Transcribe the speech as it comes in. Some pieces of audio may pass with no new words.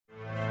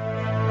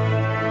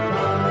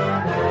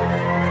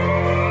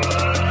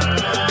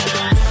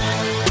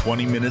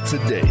20 minutes a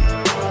day,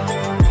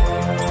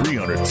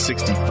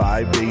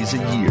 365 days a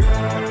year.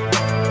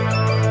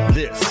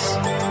 This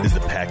is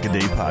the Pack-A-Day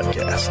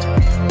Podcast.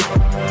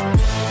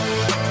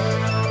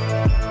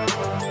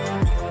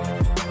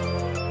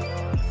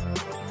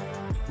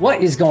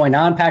 What is going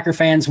on, Packer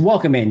fans?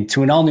 Welcome in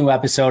to an all-new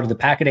episode of the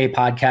Pack-A-Day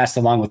Podcast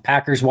along with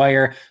Packers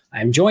Wire.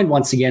 I'm joined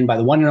once again by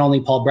the one and only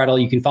Paul Bretl.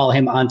 You can follow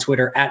him on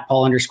Twitter at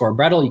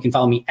Paul_Bretl. You can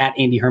follow me at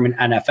Andy Herman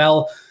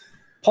NFL.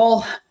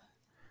 Paul,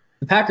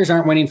 the Packers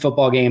aren't winning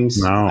football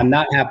games. No. I'm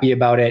not happy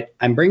about it.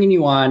 I'm bringing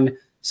you on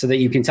so that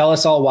you can tell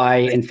us all why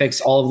and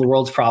fix all of the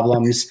world's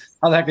problems.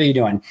 How the heck are you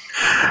doing?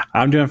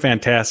 I'm doing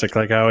fantastic.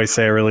 Like I always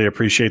say, I really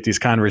appreciate these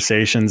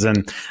conversations.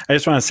 And I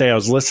just want to say I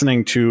was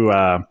listening to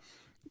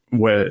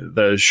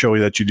the show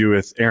that you do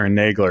with Aaron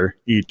Nagler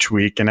each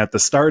week. And at the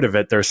start of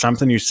it, there's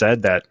something you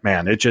said that,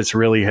 man, it just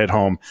really hit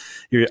home.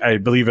 I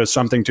believe it was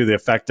something to the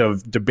effect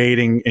of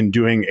debating and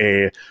doing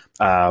a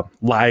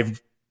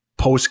live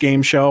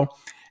post-game show.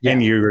 Yeah.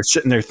 And you're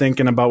sitting there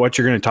thinking about what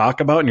you're going to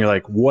talk about. And you're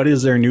like, what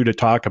is there new to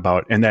talk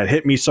about? And that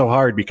hit me so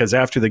hard because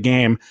after the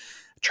game,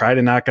 I try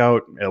to knock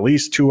out at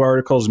least 2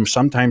 articles and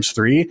sometimes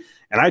 3.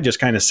 And I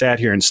just kind of sat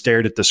here and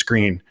stared at the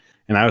screen.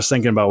 And I was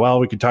thinking about, well,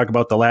 we could talk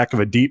about the lack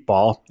of a deep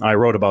ball. I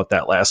wrote about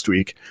that last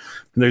week.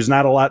 There's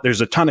not a lot.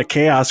 There's a ton of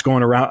chaos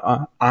going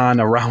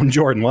around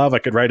Jordan Love. I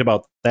could write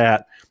about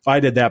that.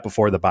 I did that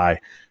before the bye.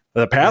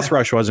 The pass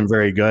rush wasn't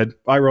very good.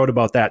 I wrote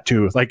about that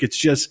too. Like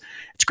it's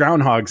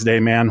Groundhog's Day,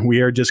 man.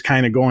 We are just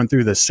kind of going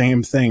through the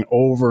same thing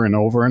over and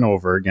over and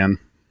over again.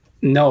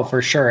 No,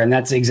 for sure. And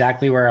that's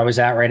exactly where I was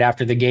at right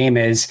after the game.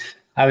 Is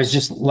I was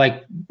just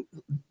like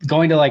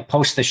going to like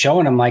post the show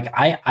and I'm like,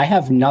 I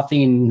have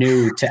nothing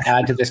new to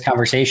add to this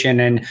conversation.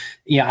 And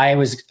I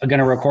was going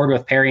to record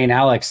with Perry and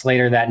Alex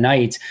later that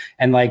night.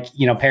 And like,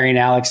 Perry and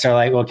Alex are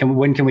like, well,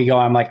 when can we go?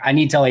 I'm like, I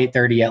need till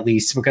 8:30 at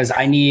least, because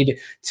I need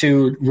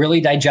to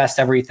really digest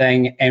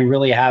everything and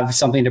really have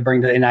something to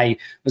bring to, and I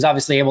was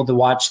obviously able to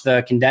watch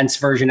the condensed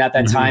version at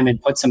that time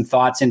and put some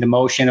thoughts into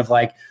motion of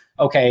like,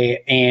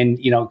 okay, and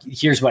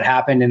here's what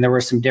happened. And there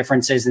were some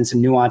differences and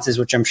some nuances,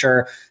 which I'm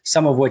sure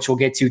some of which we'll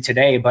get to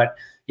today, but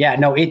yeah,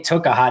 no, it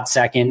took a hot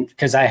second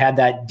because I had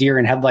that deer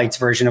in headlights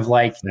version of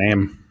like,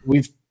 Same.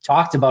 We've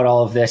talked about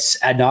all of this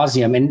ad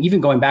nauseum, and even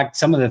going back to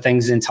some of the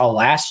things until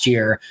last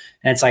year.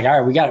 And it's like,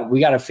 all right, we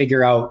got to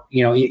figure out,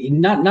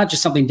 not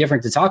just something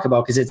different to talk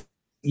about, because it's,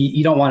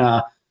 you don't want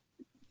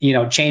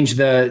to, change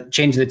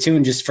the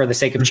tune just for the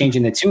sake of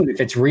changing the tune. If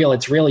it's real,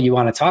 it's real. You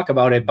want to talk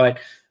about it, but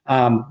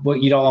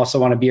you don't also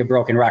want to be a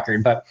broken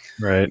record. But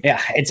right.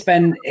 Yeah, it's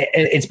been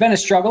a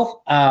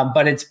struggle,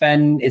 but it's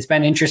been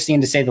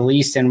interesting to say the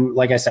least. And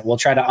like I said, we'll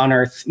try to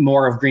unearth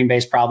more of Green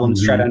Bay's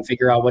problems, try to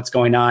figure out what's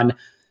going on.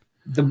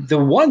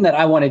 The one that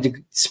I wanted to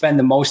spend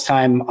the most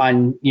time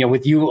on,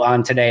 with you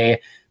on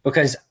today,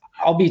 because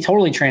I'll be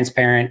totally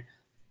transparent,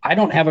 I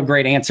don't have a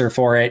great answer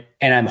for it,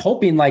 and I'm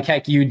hoping like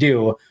heck you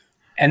do.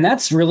 And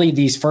that's really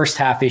these first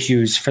half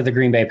issues for the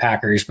Green Bay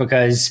Packers,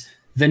 because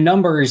the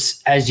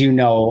numbers, as you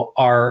know,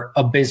 are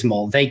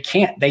abysmal. They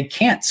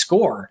can't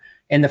score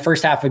in the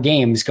first half of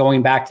games.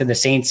 Going back to the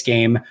Saints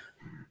game,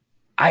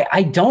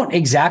 I don't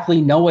exactly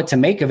know what to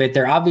make of it.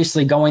 They're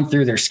obviously going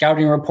through their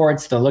scouting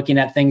reports. They're looking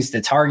at things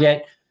to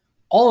target.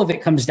 All of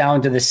it comes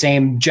down to the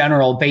same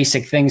general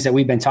basic things that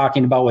we've been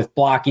talking about with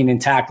blocking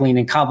and tackling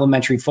and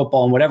complementary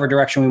football and whatever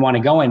direction we want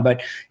to go in.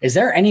 But is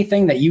there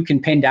anything that you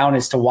can pin down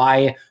as to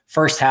why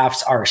first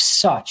halves are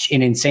such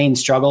an insane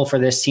struggle for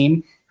this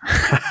team?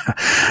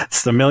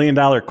 It's the $1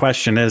 million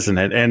question, isn't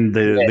it? And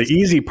the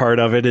easy part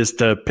of it is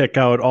to pick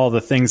out all the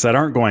things that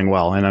aren't going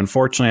well. And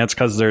unfortunately, that's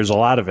because there's a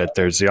lot of it.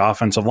 There's the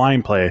offensive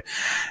line play,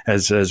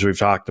 as we've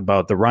talked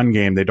about, the run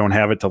game. They don't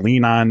have it to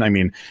lean on. I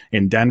mean,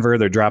 in Denver,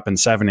 they're dropping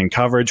 7 in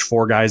coverage.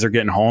 4 guys are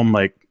getting home.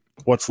 Like,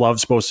 what's Love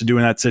supposed to do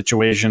in that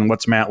situation?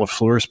 What's Matt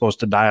LaFleur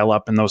supposed to dial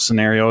up in those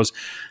scenarios?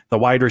 The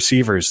wide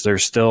receivers,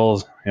 there's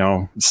still,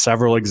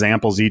 several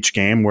examples each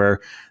game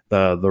where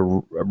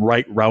the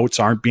right routes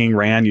aren't being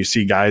ran. You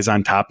see guys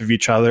on top of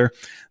each other.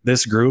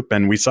 This group,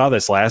 and we saw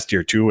this last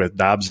year too with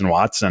Dobbs and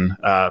Watson,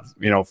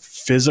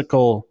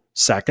 physical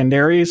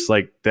secondaries,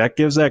 like that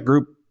gives that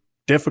group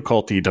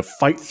difficulty to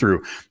fight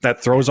through.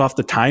 That throws off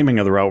the timing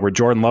of the route where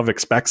Jordan Love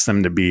expects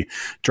them to be.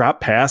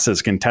 Drop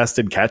passes,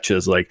 contested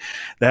catches, like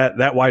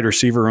that wide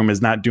receiver room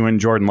is not doing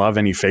Jordan Love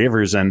any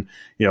favors. And,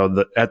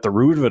 at the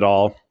root of it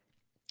all,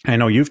 I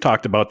know you've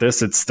talked about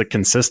this. It's the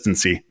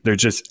consistency.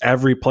 There's just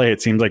every play.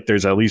 It seems like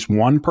there's at least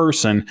one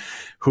person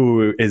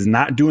who is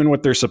not doing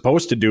what they're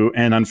supposed to do.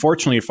 And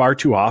unfortunately, far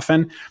too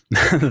often,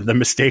 the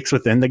mistakes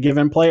within the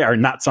given play are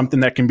not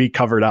something that can be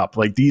covered up.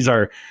 Like these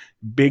are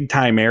big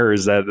time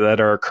errors that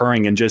are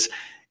occurring, and just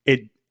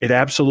it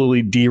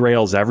absolutely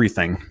derails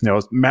everything.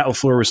 Matt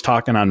LaFleur was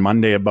talking on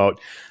Monday about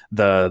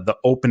the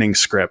opening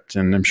script,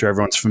 and I'm sure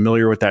everyone's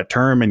familiar with that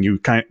term. And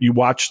you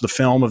watch the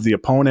film of the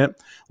opponent,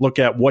 look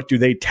at what do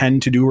they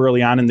tend to do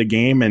early on in the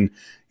game, and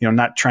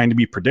not trying to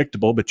be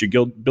predictable, but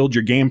you build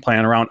your game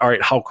plan around, all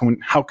right,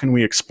 how can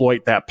we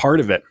exploit that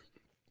part of it?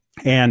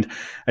 And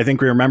I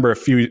think we remember I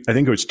think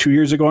it was 2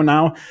 years ago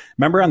now.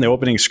 Remember on the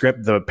opening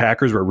script, the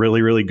Packers were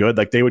really, really good.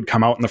 Like they would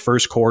come out in the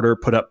first quarter,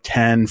 put up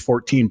 10,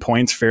 14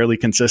 points fairly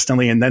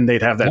consistently, and then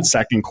they'd have that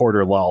second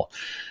quarter lull.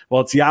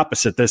 Well, it's the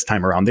opposite this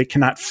time around. They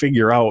cannot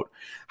figure out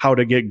how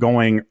to get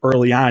going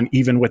early on,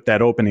 even with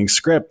that opening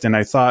script. And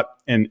I thought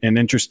an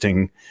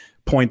interesting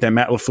point that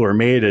Matt LaFleur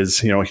made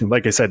is,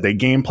 like I said, they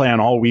game plan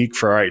all week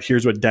for, all right,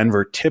 here's what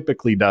Denver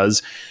typically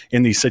does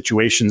in these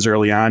situations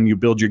early on. You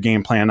build your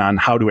game plan on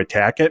how to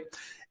attack it.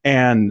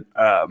 And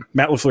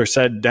Matt LaFleur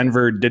said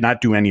Denver did not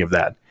do any of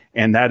that.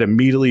 And that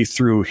immediately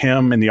threw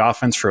him and the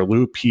offense for a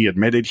loop. He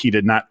admitted he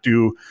did not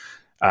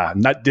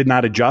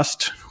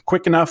adjust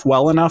quick enough,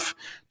 well enough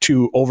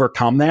to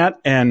overcome that.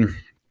 And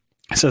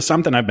so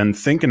something I've been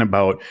thinking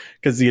about,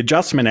 because the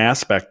adjustment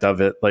aspect of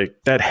it, like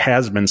that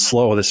has been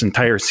slow this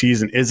entire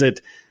season. Is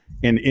it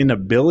an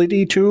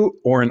inability to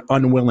or an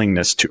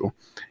unwillingness to?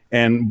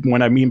 And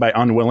when I mean by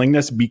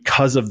unwillingness,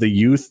 because of the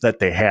youth that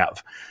they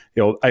have.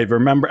 I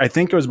remember, I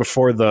think it was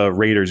before the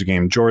Raiders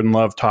game, Jordan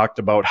Love talked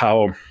about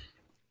how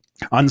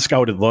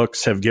unscouted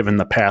looks have given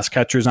the pass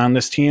catchers on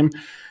this team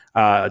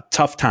a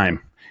tough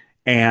time.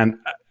 And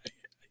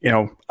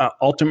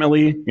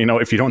ultimately,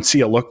 if you don't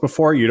see a look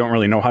before, you don't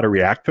really know how to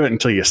react to it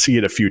until you see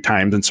it a few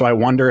times. And so I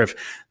wonder if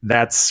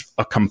that's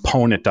a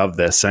component of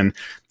this. And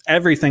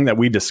everything that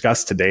we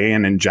discussed today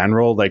and in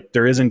general, like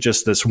there isn't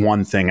just this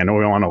one thing. I know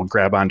we want to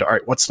grab onto, all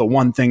right, what's the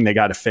one thing they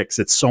got to fix?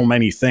 It's so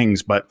many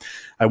things, but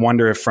I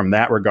wonder if from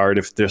that regard,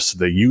 if this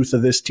the youth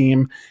of this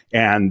team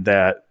and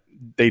that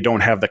they don't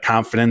have the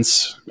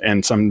confidence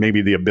and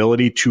maybe the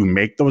ability to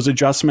make those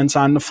adjustments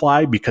on the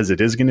fly because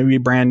it is going to be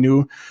brand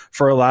new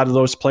for a lot of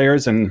those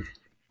players. And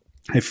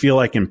I feel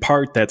like in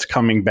part that's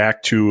coming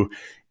back to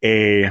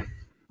a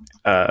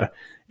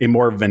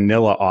more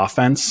vanilla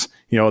offense.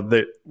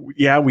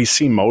 We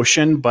see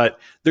motion, but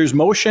there's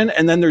motion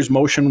and then there's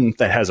motion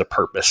that has a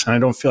purpose. And I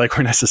don't feel like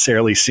we're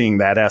necessarily seeing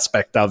that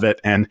aspect of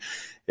it. And,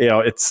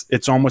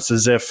 it's almost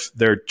as if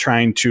they're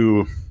trying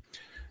to,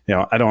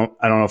 I don't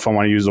know if I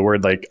want to use the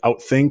word like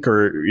outthink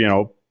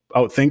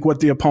what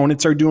the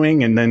opponents are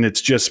doing. And then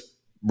it's just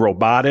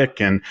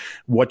robotic. And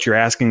what you're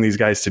asking these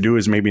guys to do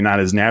is maybe not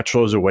as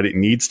natural as what it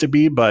needs to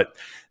be, but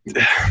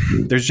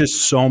there's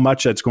just so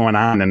much that's going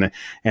on.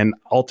 And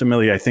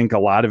ultimately, I think a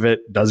lot of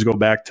it does go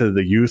back to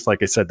the youth.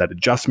 Like I said, that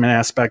adjustment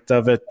aspect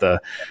of it,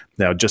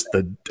 just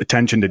the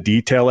attention to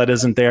detail that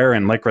isn't there.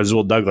 And like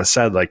Rasul Douglas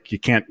said, like you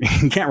can't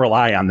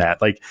rely on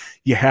that. Like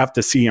you have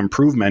to see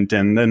improvement.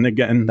 And then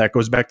again, that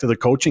goes back to the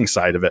coaching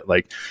side of it.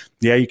 Like,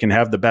 yeah, you can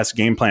have the best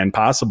game plan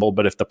possible,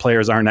 but if the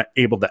players aren't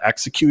able to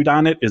execute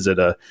on it, is it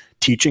a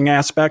teaching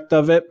aspect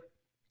of it?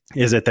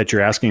 Is it that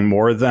you're asking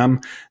more of them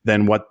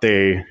than what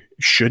they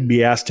should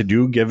be asked to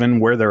do given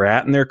where they're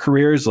at in their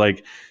careers?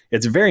 Like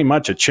it's very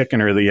much a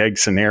chicken or the egg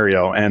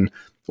scenario. And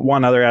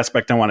one other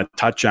aspect I want to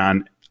touch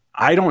on,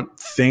 I don't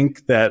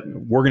think that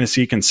we're going to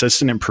see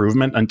consistent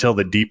improvement until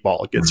the deep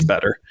ball gets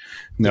better.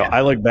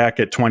 I look back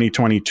at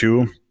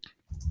 2022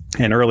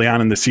 and early on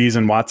in the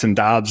season, Watson,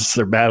 Dobbs,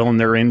 they're battling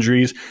their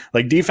injuries.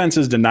 Like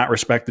defenses did not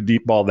respect the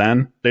deep ball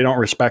then. They don't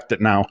respect it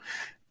now.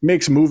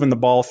 Makes moving the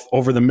ball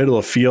over the middle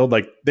of field.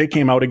 Like they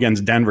came out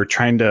against Denver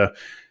trying to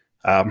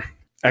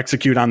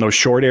execute on those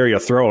short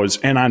area throws.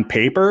 And on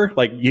paper,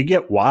 like you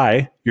get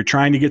why you're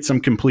trying to get some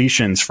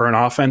completions for an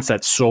offense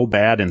that's so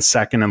bad in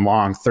second and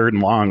long, third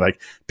and long,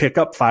 like pick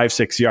up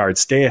 5-6 yards,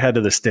 stay ahead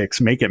of the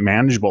sticks, make it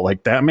manageable.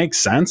 Like that makes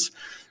sense.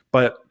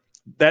 But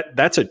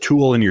that's a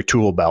tool in your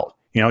tool belt.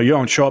 You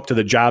don't show up to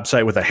the job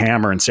site with a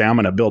hammer and say, I'm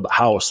going to build a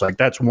house. Like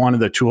that's one of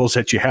the tools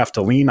that you have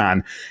to lean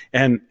on.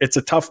 And it's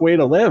a tough way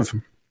to live.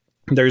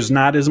 There's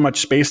not as much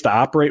space to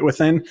operate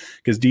within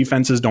because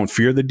defenses don't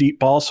fear the deep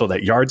ball. So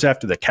that yards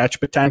after the catch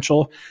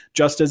potential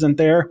just isn't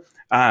there.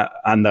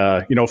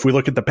 If we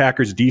look at the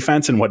Packers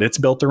defense and what it's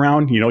built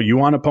around, you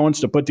want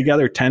opponents to put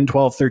together 10,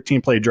 12,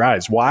 13 play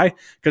drives. Why?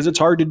 Because it's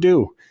hard to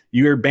do.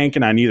 You're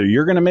banking on either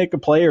you're going to make a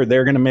play or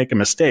they're going to make a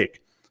mistake.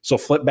 So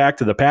flip back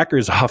to the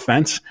Packers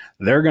offense,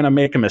 they're going to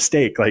make a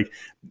mistake. Like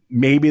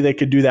maybe they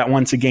could do that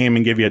once a game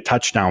and give you a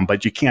touchdown,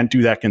 but you can't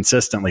do that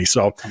consistently.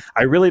 So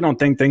I really don't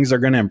think things are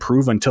going to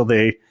improve until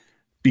they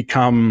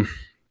become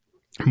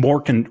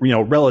more,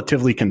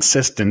 relatively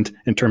consistent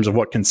in terms of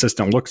what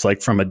consistent looks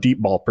like from a deep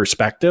ball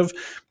perspective,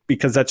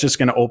 because that's just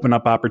going to open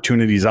up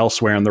opportunities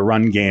elsewhere in the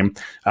run game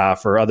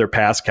for other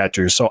pass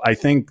catchers. So I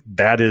think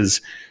that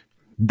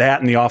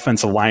and the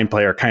offensive line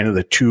play are kind of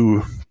the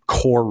two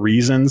core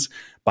reasons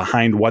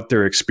behind what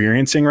they're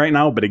experiencing right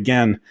now. But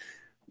again,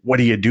 what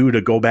do you do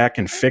to go back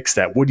and fix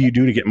that? What do you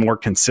do to get more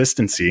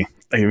consistency?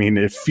 I mean,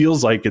 it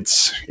feels like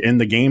it's in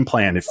the game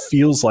plan. It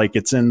feels like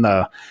it's in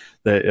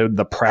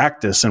the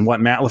practice and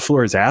what Matt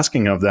LaFleur is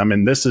asking of them.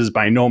 And this is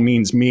by no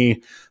means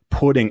me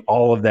putting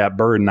all of that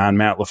burden on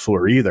Matt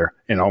LaFleur either.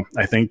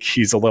 I think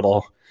he's a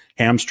little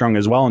hamstrung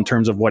as well in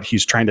terms of what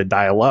he's trying to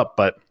dial up,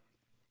 but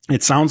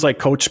it sounds like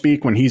coach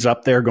speak when he's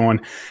up there going,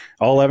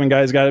 all 11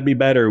 guys got to be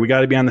better. We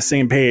got to be on the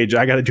same page.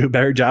 I got to do a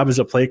better job as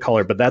a play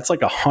caller. But that's like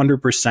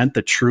 100%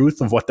 the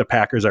truth of what the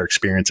Packers are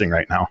experiencing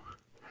right now.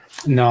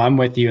 No, I'm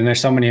with you. And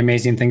there's so many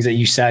amazing things that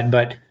you said,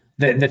 but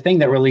the thing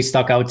that really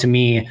stuck out to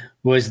me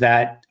was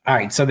that, all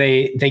right, so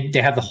they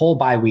have the whole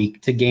bye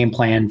week to game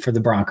plan for the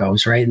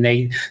Broncos, right? And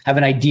they have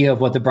an idea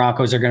of what the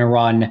Broncos are going to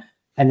run.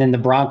 And then the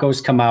Broncos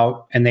come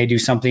out and they do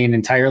something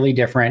entirely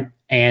different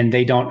and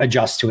they don't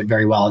adjust to it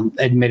very well,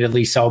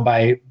 admittedly so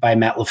by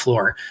Matt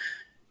LaFleur.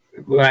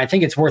 I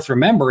think it's worth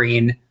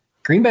remembering,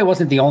 Green Bay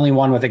wasn't the only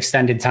one with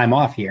extended time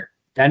off here.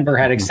 Denver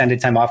had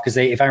extended time off because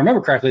if I remember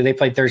correctly, they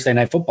played Thursday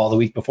Night Football the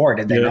week before,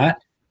 did they not?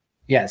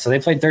 Yeah, so they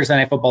played Thursday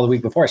Night Football the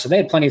week before, so they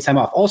had plenty of time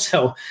off.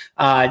 Also,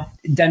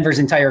 Denver's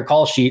entire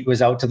call sheet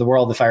was out to the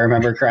world, if I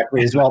remember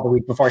correctly, as well the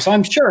week before. So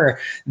I'm sure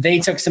they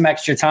took some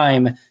extra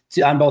time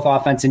on both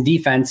offense and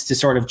defense to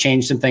sort of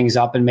change some things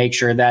up and make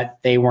sure that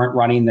they weren't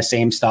running the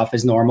same stuff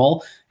as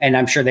normal. And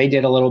I'm sure they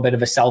did a little bit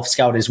of a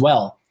self-scout as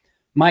well.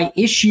 My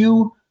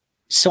issue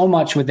so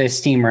much with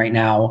this team right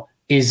now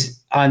is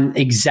on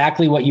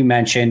exactly what you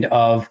mentioned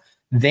of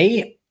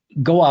they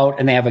go out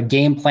and they have a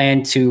game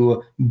plan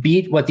to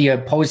beat what the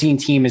opposing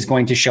team is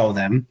going to show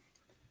them,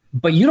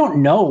 but you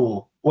don't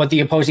know what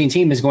the opposing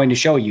team is going to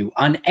show you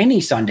on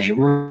any Sunday.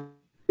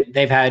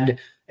 They've had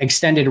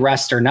extended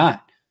rest or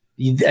not.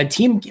 A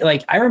team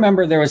like I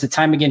remember there was a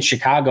time against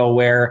Chicago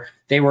where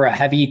they were a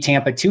heavy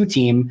Tampa 2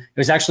 team. It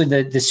was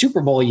actually the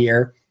Super Bowl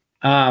year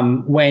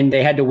when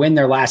they had to win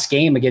their last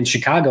game against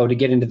Chicago to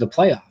get into the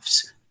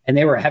playoffs. And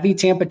they were a heavy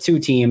Tampa 2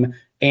 team.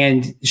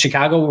 And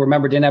Chicago,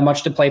 remember, didn't have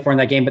much to play for in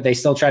that game, but they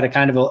still tried to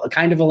kind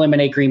of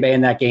eliminate Green Bay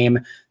in that game.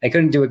 They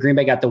couldn't do it. Green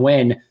Bay got the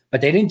win, but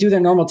they didn't do their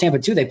normal Tampa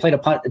 2. They played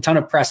a ton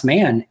of press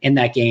man in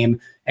that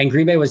game. And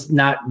Green Bay was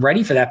not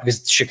ready for that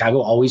because Chicago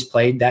always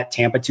played that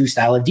Tampa 2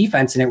 style of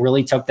defense. And it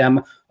really took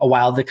them a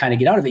while to kind of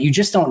get out of it. You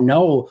just don't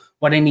know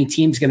what any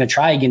team's going to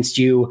try against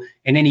you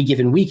in any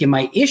given week. And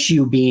my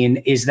issue being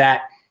is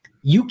that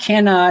you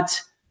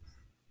cannot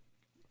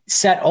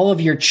set all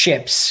of your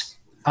chips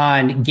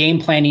on game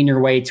planning your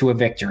way to a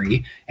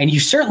victory. And you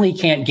certainly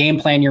can't game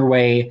plan your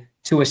way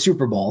to a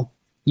Super Bowl.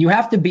 You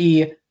have to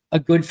be a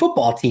good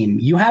football team.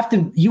 You have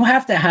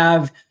to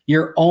have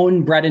your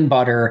own bread and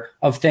butter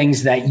of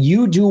things that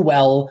you do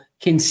well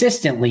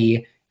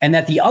consistently and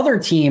that the other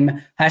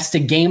team has to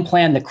game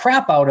plan the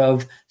crap out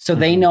of so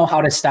they know how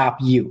to stop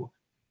you.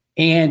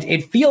 And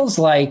it feels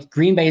like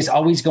Green Bay is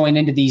always going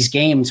into these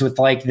games with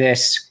like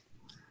this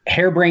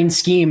harebrained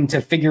scheme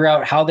to figure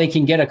out how they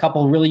can get a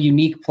couple really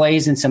unique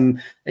plays and some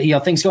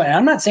things going. And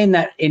I'm not saying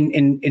that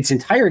in its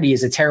entirety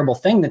is a terrible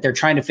thing that they're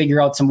trying to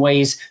figure out some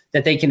ways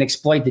that they can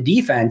exploit the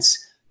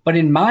defense. But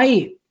in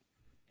my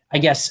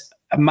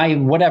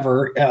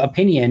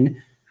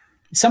opinion,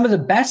 some of the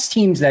best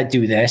teams that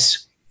do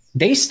this,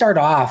 they start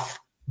off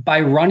by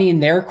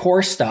running their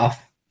core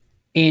stuff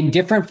in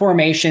different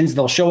formations.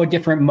 They'll show a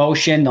different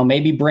motion. They'll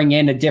maybe bring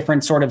in a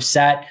different sort of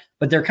set,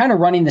 but they're kind of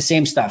running the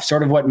same stuff,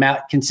 sort of what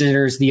Matt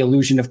considers the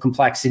illusion of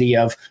complexity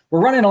of we're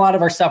running a lot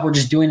of our stuff. We're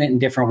just doing it in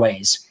different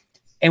ways.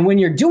 And when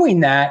you're doing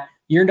that,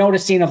 you're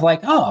noticing of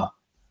like, oh,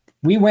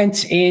 we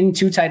went in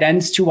 2 tight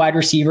ends, 2 wide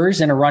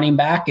receivers and a running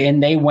back,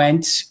 and they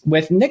went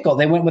with nickel.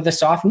 They went with a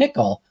soft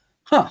nickel.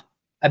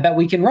 I bet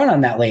we can run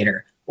on that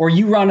later. Or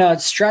you run a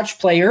stretch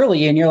play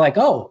early and you're like,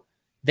 oh,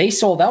 they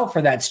sold out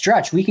for that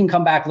stretch. We can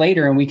come back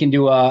later and we can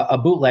do a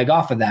bootleg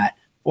off of that.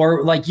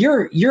 Or like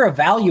you're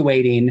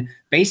evaluating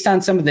based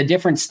on some of the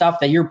different stuff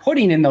that you're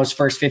putting in those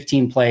first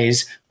 15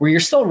 plays where you're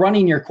still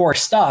running your core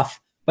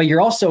stuff, but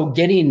you're also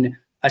getting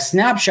a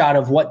snapshot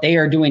of what they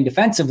are doing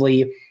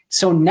defensively.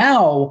 So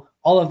now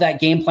all of that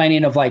game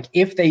planning of like,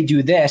 if they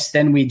do this,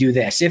 then we do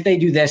this. If they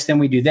do this, then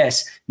we do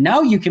this.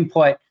 Now you can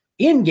put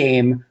in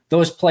game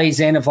those plays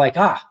in of like,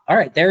 all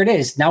right, there it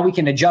is. Now we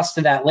can adjust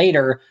to that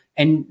later.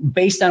 And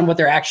based on what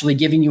they're actually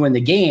giving you in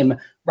the game,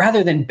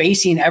 rather than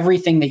basing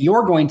everything that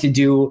you're going to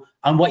do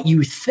on what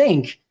you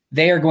think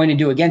they are going to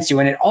do against you.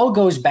 And it all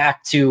goes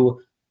back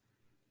to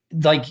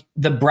like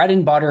the bread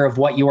and butter of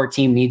what your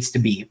team needs to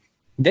be.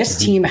 This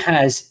team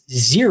has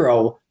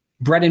zero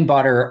bread and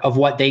butter of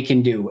what they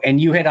can do. And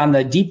you hit on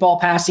the deep ball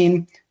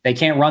passing. They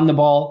can't run the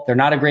ball. They're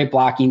not a great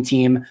blocking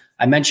team.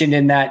 I mentioned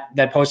in that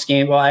post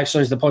game, well, actually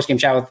it was the post game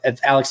chat with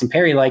Alex and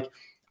Perry. Like,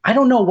 I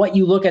don't know what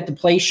you look at the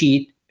play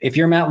sheet if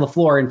you're Matt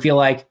LaFleur and feel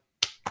like,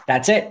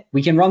 that's it.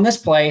 We can run this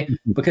play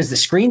because the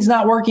screen's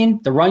not working.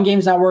 The run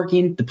game's not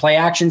working. The play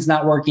action's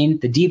not working.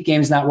 The deep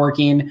game's not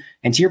working.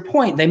 And to your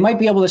point, they might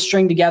be able to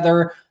string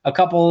together a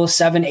couple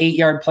 7-8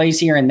 yard plays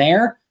here and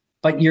there,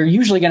 but you're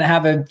usually going to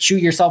have a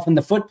shoot yourself in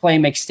the foot play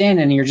mixed in,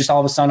 and you're just all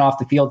of a sudden off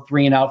the field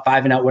 3 and out,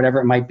 5 and out, whatever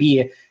it might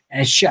be.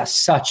 And it's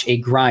just such a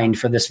grind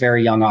for this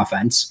very young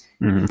offense.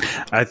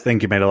 I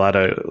think you made a lot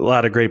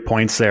of great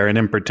points there. And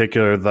in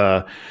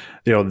particular,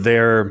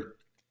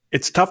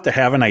 it's tough to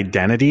have an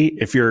identity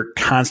if you're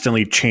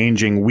constantly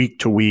changing week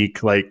to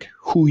week, like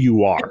who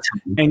you are.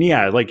 And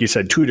yeah, like you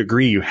said, to a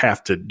degree, you'd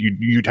have to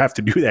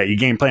do that. You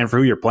game plan for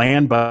who you're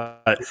playing,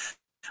 but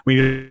when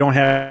you don't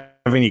have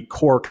any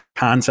core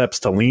concepts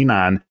to lean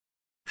on.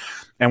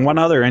 And one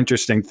other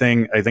interesting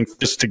thing, I think,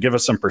 just to give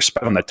us some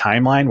perspective on the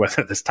timeline,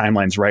 whether this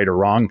timeline's right or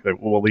wrong,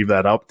 we'll leave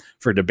that up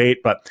for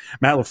debate. But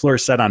Matt LaFleur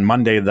said on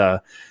Monday,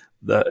 the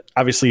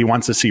obviously he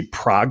wants to see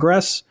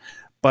progress,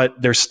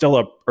 but there's still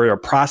a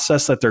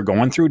process that they're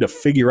going through to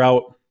figure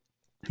out,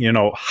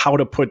 how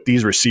to put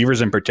these receivers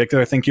in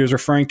particular, I think he was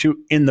referring to,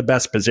 in the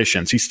best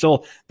positions.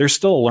 There's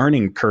still a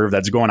learning curve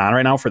that's going on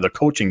right now for the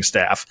coaching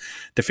staff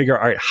to figure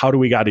out, all right, how do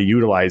we got to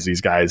utilize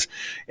these guys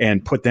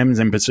and put them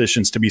in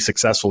positions to be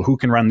successful? Who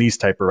can run these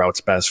type of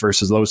routes best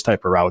versus those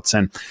type of routes?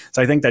 And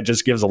so I think that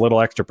just gives a little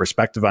extra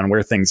perspective on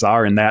where things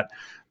are, and that,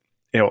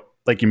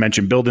 like you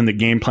mentioned, building the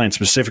game plan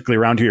specifically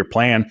around who you're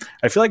playing.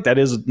 I feel like that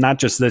is not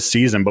just this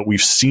season, but we've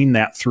seen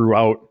that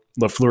throughout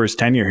LaFleur's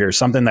tenure here.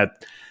 Something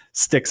that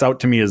sticks out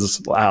to me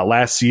is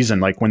last season,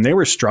 like when they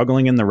were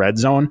struggling in the red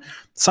zone,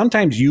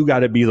 sometimes you got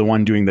to be the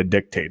one doing the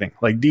dictating.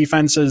 Like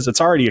defenses,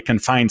 it's already a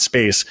confined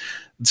space,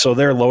 so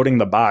they're loading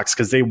the box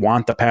because they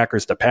want the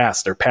Packers to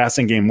pass. Their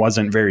passing game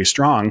wasn't very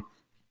strong,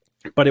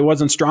 but it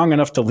wasn't strong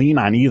enough to lean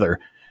on either.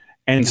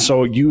 And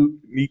so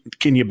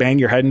can you bang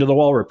your head into the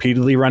wall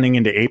repeatedly running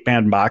into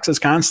 8-man boxes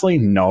constantly?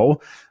 No.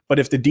 But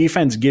if the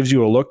defense gives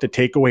you a look to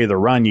take away the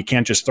run, you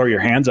can't just throw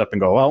your hands up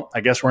and go, well, I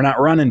guess we're not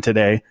running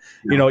today.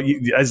 No.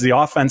 As the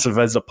offensive,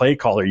 as a play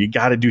caller, you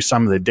got to do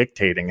some of the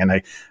dictating.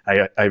 And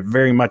I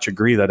very much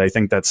agree that I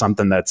think that's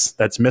something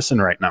that's missing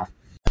right now.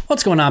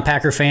 What's going on,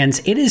 Packer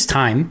fans? It is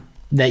time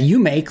that you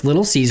make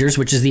Little Caesars,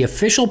 which is the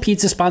official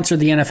pizza sponsor of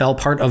the NFL,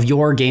 part of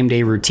your game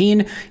day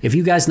routine. If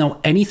you guys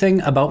know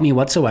anything about me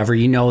whatsoever,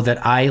 you know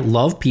that I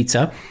love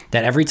pizza,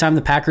 that every time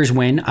the Packers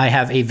win, I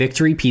have a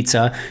victory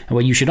pizza. And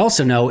what you should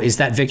also know is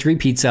that victory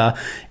pizza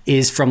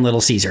is from Little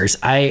Caesars.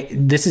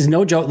 This is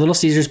no joke. Little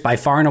Caesars, by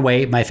far and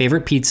away, my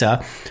favorite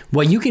pizza.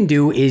 What you can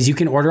do is you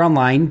can order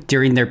online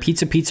during their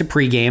Pizza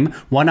pregame,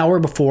 1 hour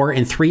before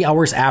and 3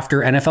 hours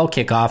after NFL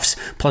kickoffs,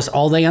 plus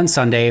all day on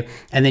Sunday.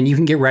 And then you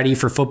can get ready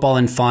for football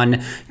and fun.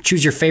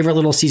 Choose your favorite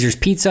Little Caesars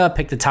pizza,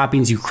 pick the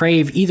toppings you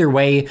crave. Either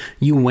way,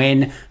 you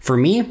win. For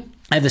me,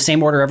 I have the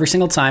same order every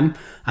single time.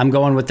 I'm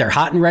going with their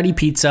hot and ready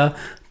pizza,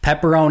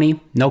 pepperoni,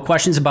 no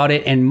questions about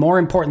it. And more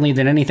importantly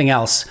than anything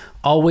else,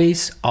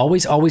 always,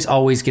 always, always,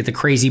 always get the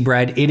crazy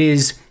bread. It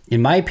is,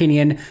 in my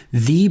opinion,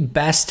 the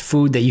best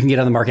food that you can get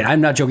on the market.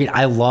 I'm not joking.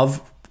 I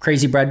love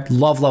crazy bread.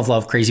 Love, love,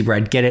 love crazy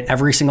bread. Get it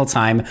every single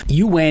time.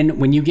 You win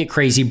when you get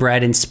crazy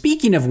bread. And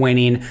speaking of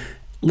winning,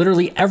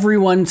 literally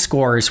everyone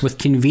scores with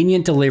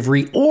convenient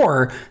delivery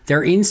or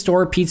their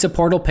in-store pizza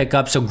portal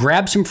pickup. So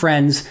grab some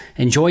friends,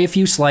 enjoy a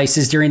few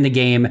slices during the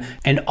game,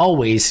 and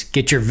always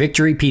get your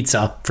victory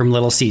pizza from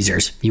Little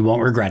Caesars. You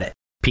won't regret it.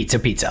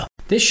 Pizza.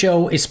 This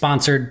show is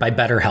sponsored by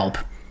BetterHelp.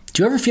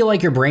 Do you ever feel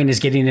like your brain is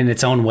getting in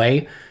its own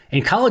way?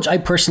 In college, I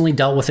personally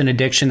dealt with an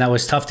addiction that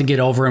was tough to get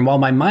over, and while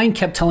my mind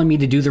kept telling me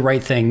to do the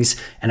right things,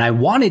 and I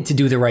wanted to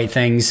do the right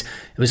things,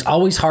 it was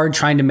always hard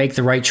trying to make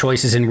the right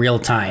choices in real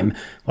time.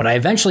 What I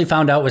eventually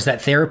found out was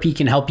that therapy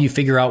can help you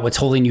figure out what's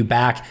holding you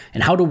back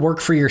and how to work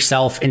for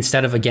yourself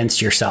instead of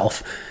against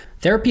yourself.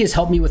 Therapy has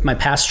helped me with my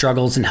past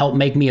struggles and helped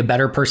make me a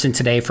better person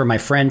today for my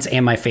friends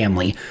and my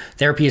family.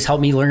 Therapy has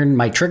helped me learn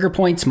my trigger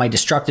points, my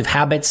destructive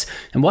habits,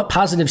 and what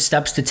positive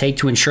steps to take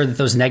to ensure that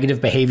those negative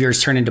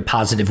behaviors turn into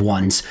positive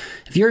ones.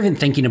 If you're even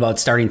thinking about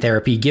starting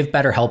therapy, give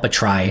BetterHelp a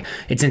try.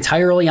 It's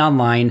entirely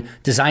online,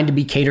 designed to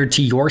be catered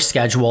to your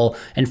schedule,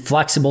 and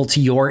flexible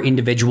to your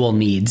individual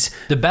needs.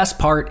 The best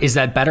part is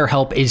that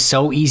BetterHelp is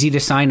so easy to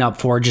sign up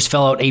for. Just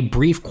fill out a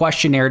brief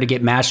questionnaire to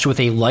get matched with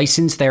a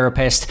licensed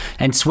therapist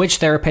and switch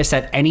therapists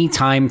at any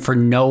time for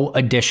no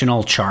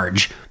additional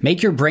charge.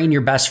 Make your brain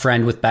your best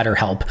friend with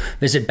BetterHelp.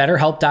 Visit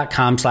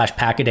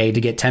betterhelp.com/packaday to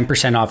get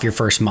 10% off your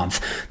first month.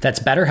 That's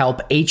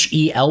BetterHelp,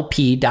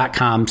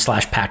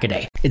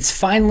 HELP.com/packaday. It's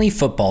finally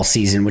football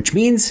season, which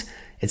means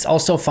it's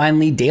also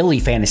finally daily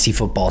fantasy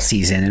football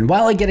season. And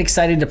while I get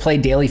excited to play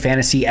daily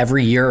fantasy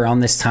every year around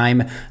this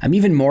time, I'm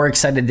even more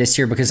excited this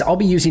year because I'll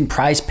be using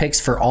Prize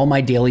Picks for all my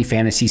daily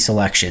fantasy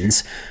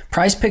selections.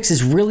 Prize Picks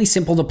is really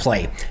simple to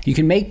play. You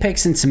can make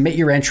picks and submit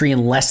your entry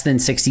in less than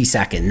 60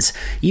 seconds.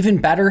 Even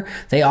better,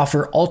 they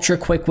offer ultra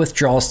quick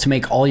withdrawals to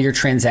make all your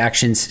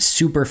transactions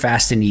super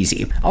fast and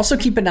easy. Also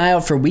keep an eye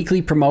out for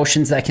weekly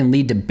promotions that can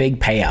lead to big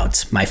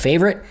payouts. My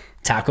favorite?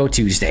 Taco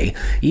Tuesday.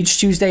 Each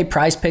Tuesday,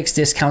 Prize Picks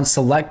discounts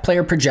select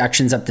player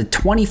projections up to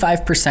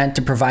 25%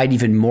 to provide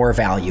even more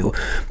value.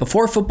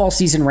 Before football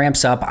season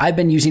ramps up, I've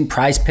been using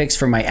Prize Picks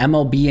for my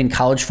MLB and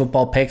college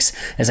football picks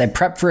as I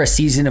prep for a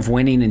season of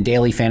winning in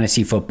daily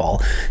fantasy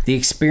football. The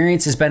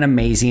experience has been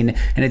amazing,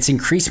 and it's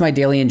increased my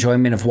daily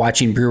enjoyment of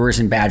watching Brewers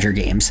and Badger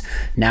games.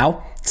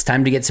 Now, it's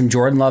time to get some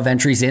Jordan Love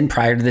entries in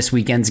prior to this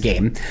weekend's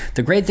game.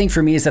 The great thing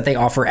for me is that they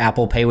offer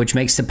Apple Pay, which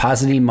makes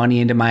depositing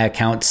money into my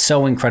account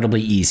so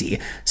incredibly easy.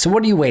 So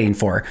what are you waiting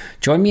for?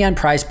 Join me on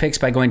Prize Picks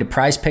by going to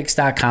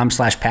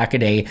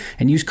prizepicks.com/packaday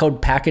and use code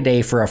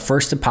packaday for a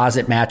first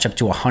deposit match up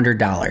to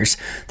 $100.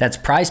 That's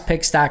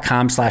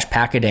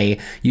prizepicks.com/packaday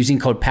using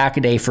code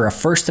packaday for a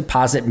first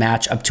deposit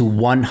match up to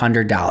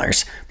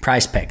 $100.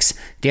 Prize Picks,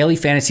 daily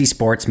fantasy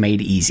sports made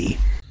easy.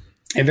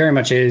 It very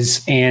much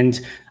is. And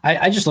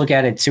I just look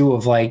at it too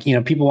of like,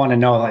 people want to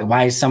know like,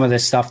 why is some of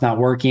this stuff not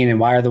working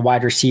and why are the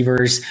wide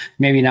receivers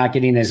maybe not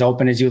getting as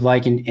open as you'd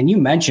like? And you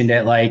mentioned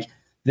it, like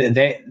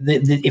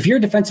if you're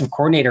a defensive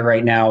coordinator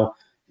right now,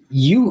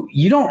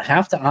 you don't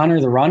have to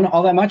honor the run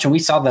all that much. And we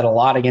saw that a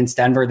lot against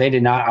Denver. They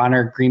did not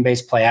honor Green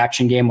Bay's play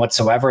action game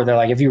whatsoever. They're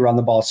like, if you run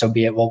the ball, so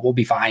be it. We'll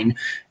be fine.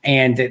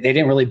 And they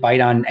didn't really bite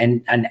on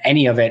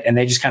any of it. And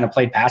they just kind of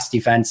played pass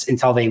defense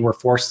until they were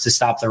forced to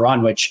stop the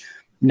run, which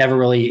never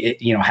really,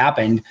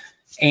 happened.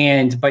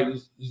 But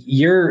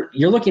you're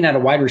looking at a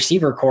wide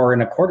receiver core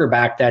and a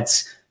quarterback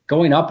that's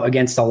going up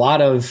against a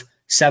lot of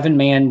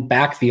 7-man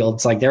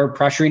backfields. Like they're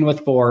pressuring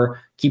with 4,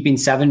 keeping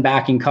 7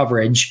 back in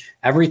coverage.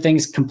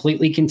 Everything's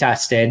completely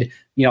contested.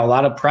 A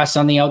lot of press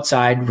on the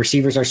outside.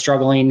 Receivers are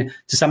struggling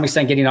to some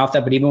extent getting off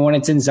that. But even when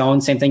it's in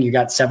zone, same thing. You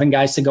got 7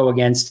 guys to go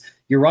against.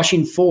 You're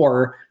rushing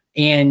 4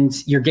 and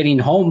you're getting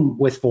home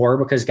with 4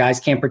 because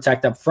guys can't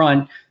protect up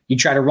front. You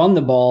try to run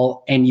the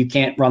ball and you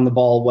can't run the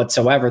ball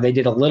whatsoever. They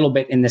did a little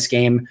bit in this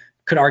game.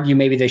 Could argue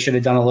maybe they should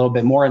have done a little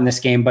bit more in this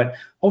game, but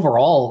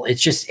overall,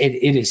 it's just it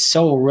is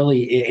so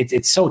really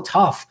it's so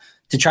tough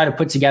to try to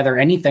put together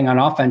anything on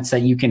offense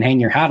that you can hang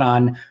your hat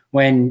on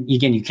when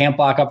again you can't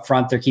block up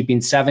front. They're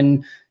keeping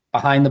 7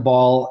 behind the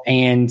ball,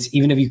 and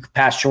even if you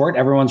pass short,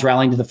 everyone's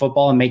rallying to the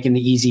football and making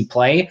the easy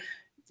play.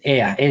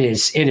 Yeah, it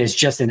is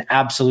just an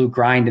absolute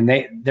grind,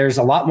 and there's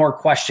a lot more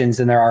questions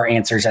than there are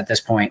answers at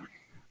this point.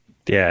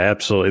 Yeah,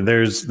 absolutely.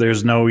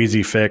 There's no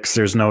easy fix.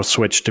 There's no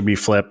switch to be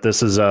flipped.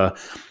 This is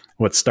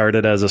what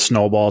started as a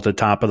snowball at the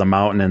top of the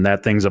mountain, and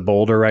that thing's a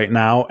boulder right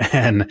now.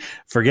 And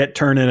forget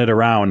turning it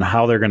around.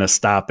 How they're going to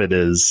stop it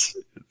is,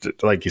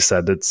 like you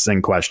said, it's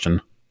in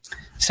question.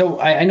 So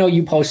I know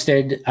you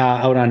posted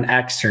out on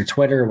X or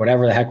Twitter, or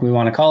whatever the heck we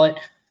want to call it,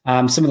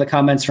 some of the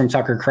comments from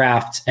Tucker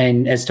Kraft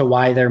and as to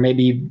why they're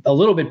maybe a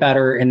little bit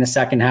better in the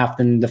second half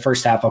than the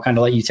first half. I'll kind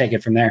of let you take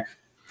it from there.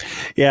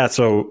 Yeah.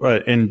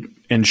 So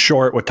in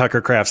short, what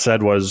Tucker Kraft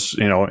said was,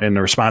 in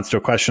response to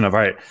a question of,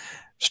 all right,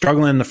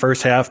 struggling in the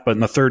first half, but in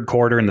the third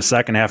quarter and the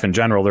second half in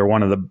general, they're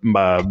one of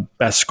the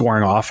best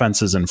scoring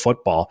offenses in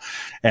football.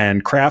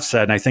 And Kraft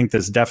said, and I think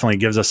this definitely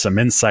gives us some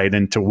insight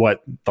into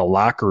what the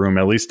locker room,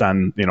 at least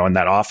on, in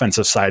that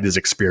offensive side, is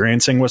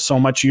experiencing with so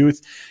much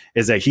youth,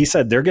 is that he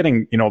said they're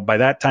getting, by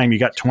that time you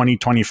got 20,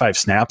 25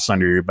 snaps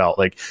under your belt.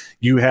 Like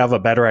you have a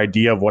better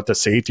idea of what the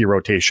safety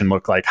rotation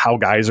look like, how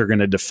guys are going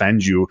to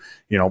defend you,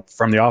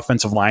 from the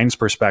offensive line's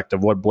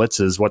perspective, what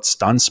blitzes, what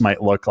stunts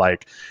might look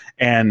like.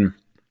 And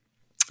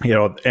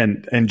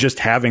and just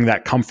having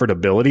that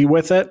comfortability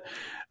with it.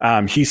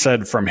 He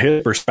said from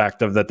his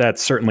perspective that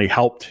certainly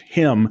helped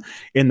him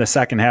in the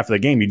second half of the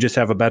game. You just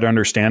have a better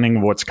understanding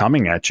of what's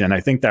coming at you. And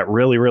I think that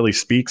really, really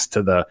speaks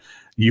to the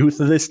youth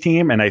of this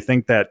team. And I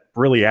think that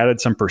really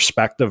added some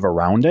perspective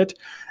around it.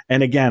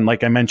 And again,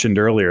 like I mentioned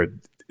earlier,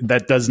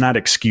 that does not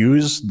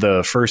excuse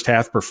the first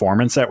half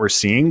performance that we're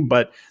seeing,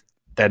 but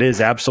that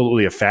is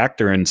absolutely a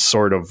factor in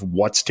sort of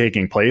what's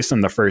taking place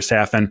in the first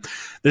half. And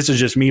this is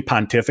just me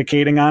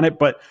pontificating on it,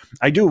 but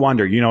I do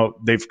wonder,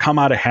 they've come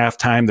out of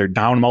halftime, they're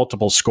down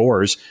multiple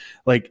scores.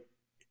 Like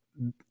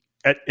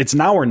it's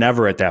now or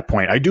never at that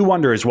point. I do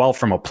wonder as well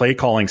from a play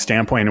calling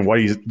standpoint and what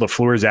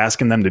LaFleur is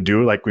asking them to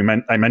do. Like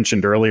I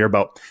mentioned earlier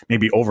about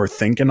maybe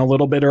overthinking a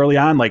little bit early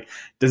on. Like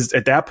does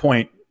at that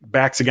point,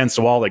 backs against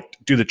the wall, like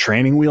do the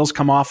training wheels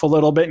come off a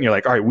little bit and you're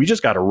like, all right, we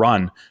just got to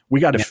run.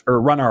 We got to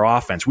run our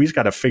offense. We just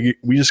got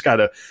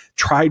to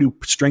try to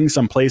string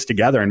some plays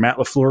together. And Matt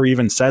LaFleur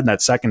even said in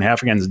that second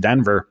half against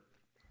Denver,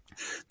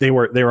 they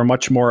were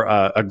much more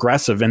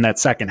aggressive in that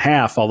second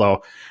half,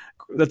 although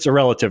that's a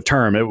relative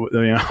term.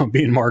 It,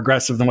 being more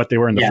aggressive than what they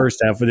were in the first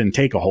half, it didn't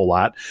take a whole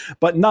lot.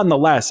 But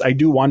nonetheless, I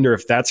do wonder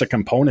if that's a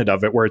component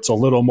of it where it's a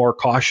little more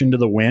caution to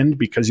the wind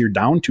because you're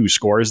down 2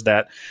 scores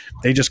that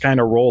they just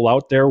kind of roll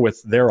out there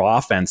with their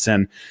offense.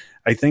 And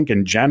I think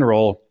in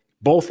general,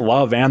 both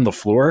Love and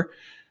LaFleur,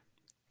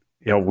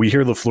 we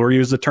hear LaFleur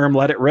use the term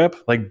let it rip.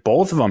 Like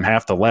both of them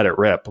have to let it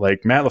rip.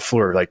 Like Matt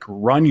LaFleur, like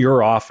run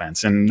your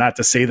offense. And not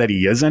to say that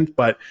he isn't,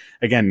 but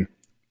again,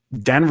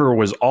 Denver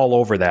was all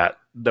over that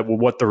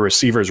what the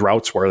receivers'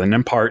 routes were. And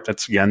in part,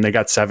 that's again, they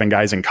got 7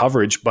 guys in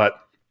coverage, but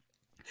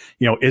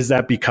is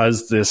that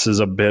because this is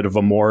a bit of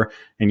a more,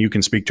 and you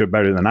can speak to it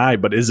better than I,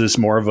 but is this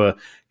more of a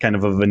kind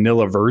of a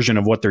vanilla version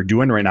of what they're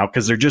doing right now?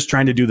 Because they're just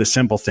trying to do the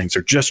simple things.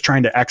 They're just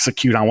trying to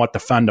execute on what the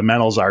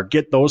fundamentals are,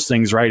 get those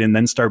things right, and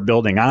then start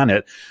building on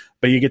it.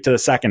 But you get to the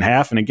second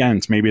half, and again,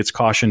 it's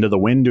caution to the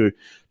wind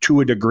to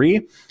a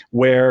degree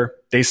where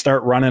they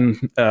start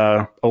running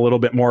a little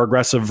bit more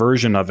aggressive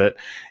version of it.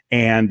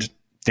 And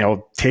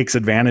takes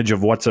advantage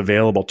of what's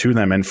available to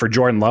them. And for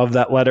Jordan Love,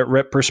 that let it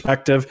rip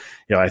perspective,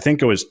 I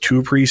think it was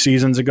 2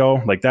 preseasons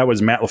ago. Like that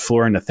was Matt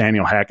LaFleur and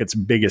Nathaniel Hackett's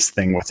biggest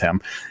thing with him.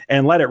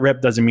 And let it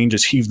rip doesn't mean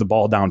just heave the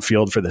ball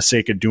downfield for the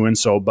sake of doing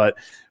so. But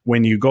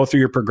when you go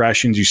through your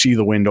progressions, you see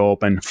the window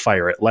open,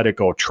 fire it, let it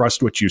go,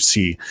 trust what you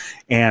see.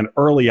 And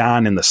early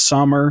on in the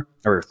summer,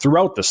 or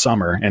throughout the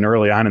summer and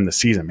early on in the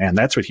season, man,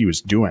 that's what he was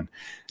doing.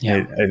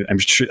 Yeah. I'm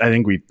sure,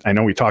 I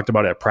know we talked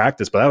about it at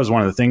practice, but that was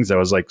one of the things that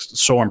was like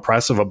so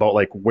impressive about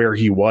like where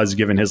he was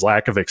given his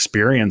lack of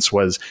experience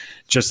was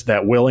just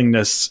that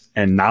willingness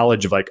and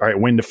knowledge of like, all right,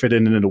 when to fit it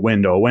into the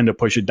window, when to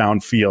push it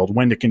downfield,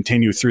 when to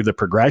continue through the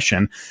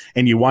progression.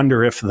 And you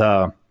wonder if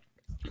the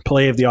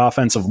play of the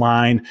offensive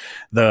line,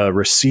 the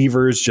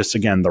receivers, just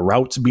again, the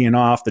routes being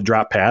off, the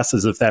drop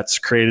passes, if that's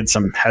created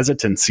some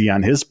hesitancy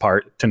on his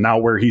part to now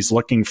where he's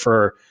looking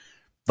for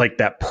like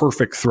that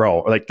perfect throw,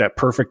 like that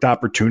perfect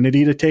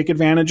opportunity to take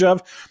advantage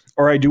of.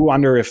 Or I do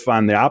wonder if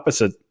on the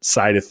opposite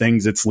side of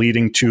things, it's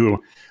leading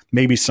to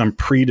maybe some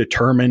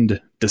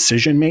predetermined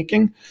decision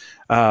making.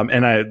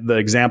 The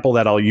example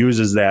that I'll use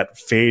is that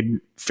fade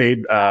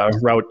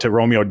route to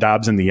Romeo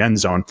Doubs in the end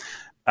zone.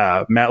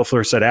 Matt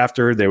LaFleur said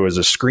after there was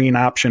a screen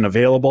option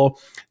available,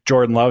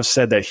 Jordan Love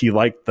said that he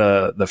liked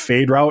the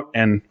fade route.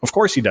 And of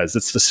course he does.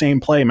 It's the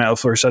same play Matt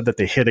LaFleur said that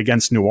they hit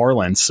against New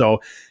Orleans.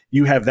 So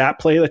you have that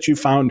play that you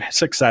found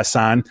success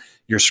on.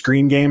 Your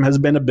screen game has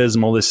been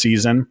abysmal this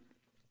season,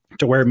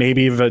 to where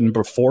maybe even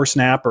before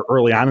snap or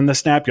early on in the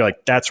snap, you're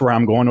like, that's where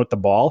I'm going with the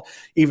ball.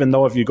 Even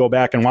though if you go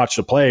back and watch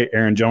the play,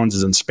 Aaron Jones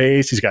is in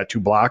space. He's got 2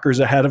 blockers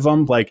ahead of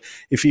him. Like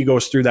if he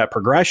goes through that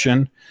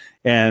progression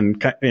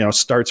and,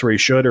 starts where he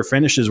should or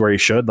finishes where he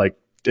should, like,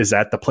 is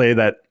that the play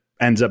that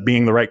ends up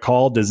being the right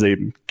call? Does they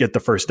get the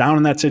first down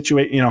in that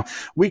situation?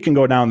 We can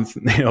go down,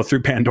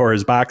 through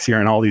Pandora's box here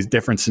and all these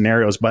different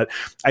scenarios, but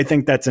I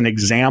think that's an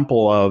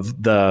example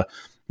of the,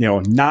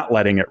 not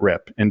letting it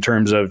rip in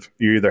terms of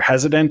you're either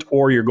hesitant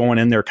or you're going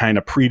in there kind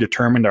of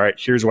predetermined. All right,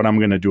 here's what I'm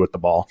going to do with the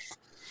ball.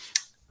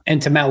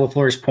 And to Matt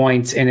LaFleur's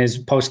point in his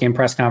post-game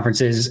press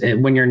conferences,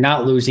 when you're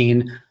not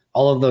losing,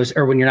 all of those,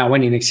 or when you're not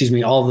winning,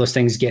 all of those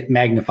things get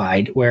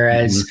magnified.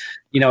 Whereas,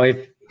 when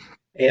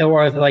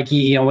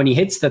he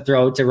hits the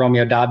throw to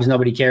Romeo Doubs,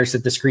 nobody cares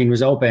that the screen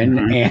was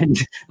open and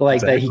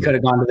that he could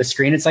have gone to the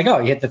screen. It's like, oh,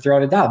 you hit the throw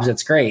to Doubs.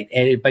 That's great.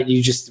 But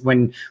you just,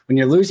 when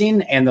you're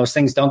losing and those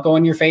things don't go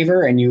in your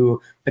favor and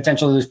you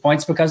potentially lose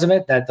points because of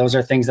it, that those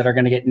are things that are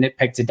going to get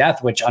nitpicked to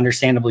death, which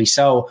understandably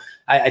so.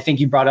 I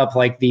think you brought up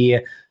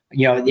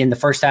in the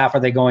first half, are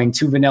they going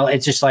too vanilla?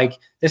 It's just like,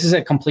 this is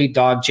a complete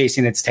dog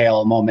chasing its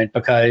tail moment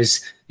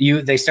because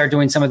they start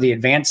doing some of the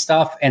advanced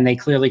stuff and they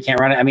clearly can't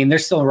run it. I mean, they're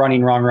still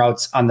running wrong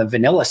routes on the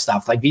vanilla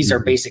stuff. Like these are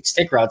basic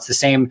stick routes, the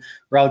same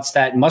routes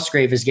that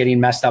Musgrave is getting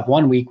messed up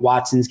one week,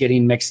 Watson's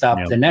getting mixed up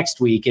the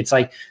next week. It's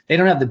like, they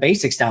don't have the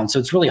basics down. So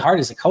it's really hard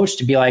as a coach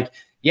to be like,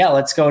 yeah,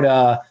 let's go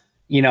to,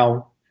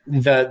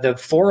 the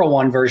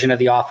 401 version of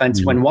the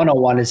offense when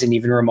 101 isn't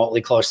even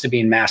remotely close to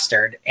being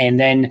mastered. And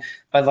then,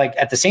 but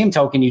at the same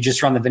token, you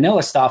just run the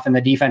vanilla stuff and the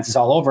defense is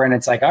all over. And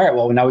it's like, all right,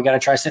 well, now we got to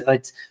try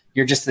something.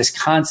 You're just this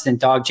constant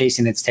dog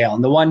chasing its tail.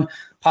 And the one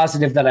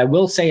positive that I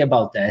will say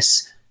about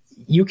this,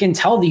 you can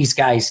tell these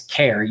guys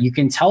care. You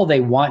can tell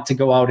they want to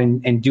go out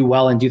and do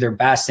well and do their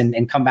best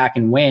and come back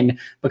and win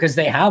because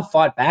they have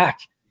fought back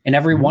in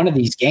every one of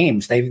these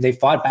games. They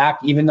fought back,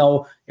 even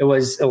though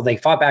they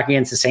fought back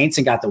against the Saints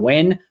and got the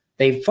win.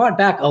 They fought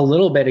back a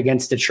little bit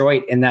against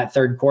Detroit in that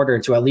third quarter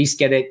to at least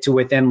get it to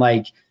within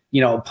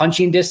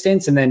punching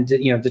distance. And then,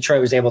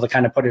 Detroit was able to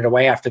kind of put it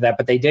away after that,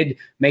 but they did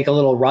make a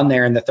little run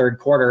there in the third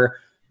quarter.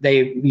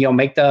 They,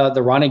 make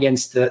the run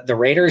against the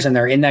Raiders and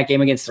they're in that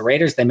game against the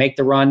Raiders. They make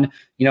the run,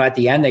 at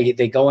the end,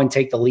 they go and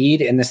take the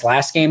lead in this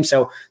last game.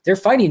 So they're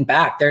fighting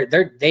back. They're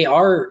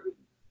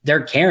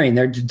carrying,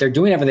 they're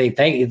doing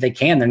everything they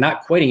can. They're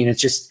not quitting. It's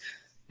just,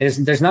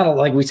 there's not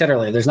like we said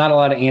earlier, there's not a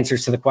lot of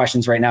answers to the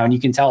questions right now. And you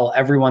can tell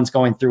everyone's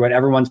going through it.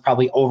 Everyone's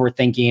probably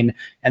overthinking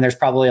and there's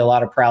probably a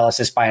lot of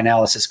paralysis by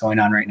analysis going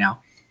on right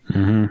now.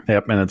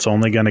 Yep. And it's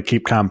only going to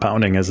keep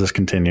compounding as this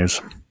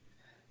continues.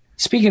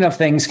 Speaking of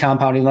things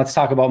compounding, let's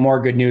talk about more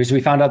good news. We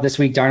found out this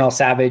week Darnell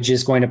Savage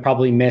is going to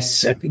probably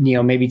miss,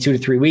 maybe 2 to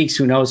 3 weeks.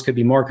 Who knows? Could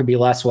be more, could be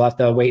less. We'll have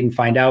to wait and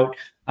find out.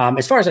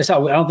 As far as I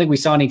saw, I don't think we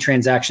saw any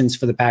transactions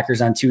for the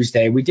Packers on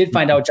Tuesday. We did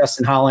find out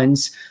Justin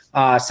Hollins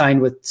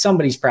signed with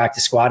somebody's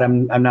practice squad.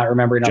 I'm not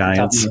remembering.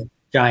 Giants.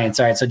 Giants.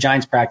 All right. So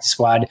Giants practice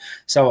squad.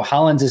 So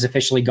Hollins is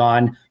officially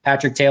gone.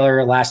 Patrick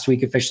Taylor last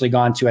week officially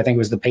gone to, I think it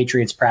was the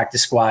Patriots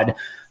practice squad.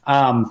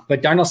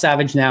 But Darnell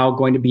Savage now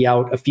going to be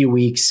out a few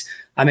weeks.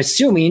 I'm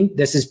assuming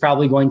this is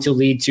probably going to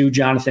lead to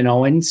Jonathan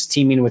Owens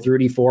teaming with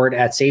Rudy Ford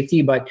at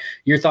safety, but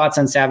your thoughts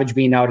on Savage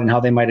being out and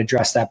how they might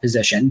address that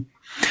position?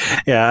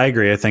 Yeah, I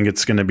agree. I think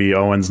it's going to be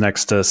Owens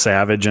next to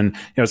Savage. And,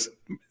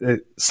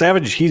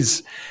 Savage,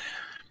 he's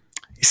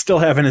still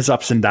having his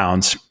ups and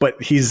downs,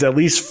 but he's at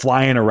least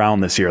flying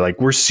around this year. Like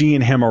we're seeing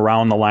him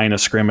around the line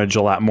of scrimmage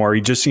a lot more.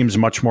 He just seems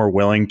much more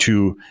willing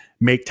to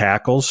make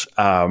tackles.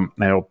 I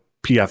know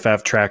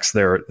PFF tracks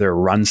their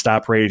run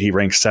stop rate. He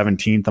ranks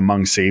 17th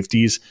among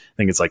safeties. I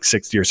think it's like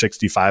 60 or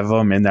 65 of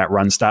them in that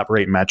run stop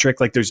rate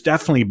metric. Like there's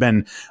definitely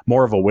been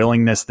more of a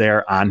willingness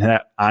there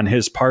on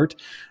his part.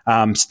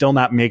 Still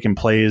not making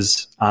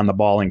plays on the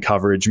ball in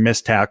coverage,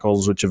 missed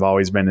tackles, which have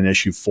always been an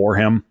issue for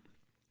him.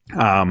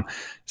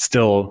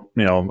 Still,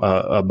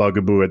 a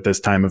bugaboo at this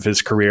time of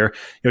his career.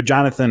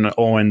 Jonathan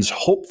Owens,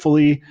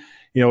 hopefully,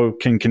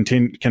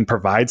 can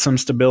provide some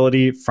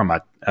stability from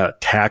a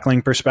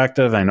tackling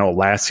perspective. I know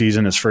last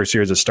season, his first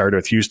year as a starter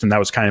with Houston, that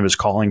was kind of his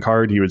calling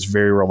card. He was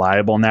very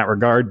reliable in that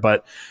regard,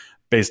 but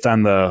based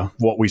on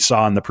what we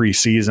saw in the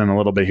preseason, a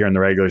little bit here in the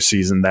regular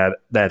season,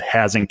 that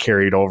hasn't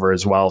carried over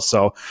as well.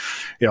 So,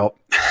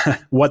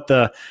 what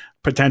the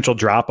potential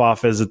drop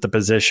off is at the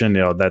position,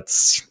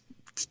 that's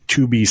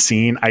to be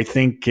seen. I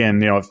think,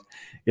 and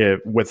if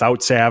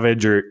without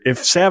Savage, or if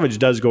Savage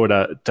does go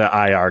to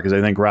IR, because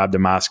I think Rob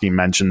Demoski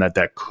mentioned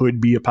that could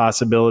be a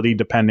possibility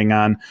depending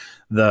on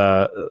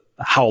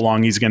how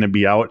long he's going to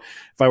be out.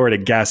 If I were to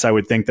guess, I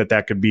would think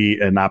that could be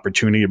an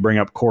opportunity to bring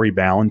up Corey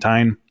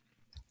Ballantyne.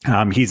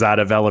 He's out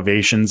of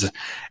elevations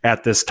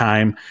at this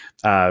time.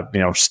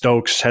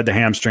 Stokes had the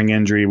hamstring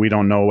injury. We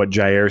don't know what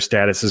Jair's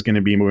status is going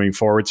to be moving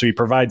forward. So he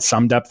provides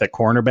some depth at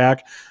cornerback,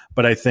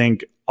 but I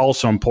think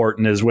also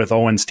important is with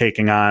Owens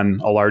taking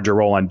on a larger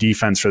role on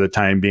defense for the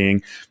time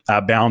being,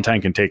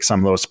 Ballantyne can take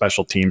some of those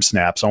special team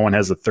snaps. Owen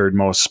has the third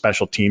most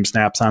special team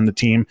snaps on the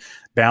team.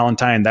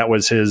 Ballantyne, that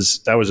was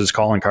his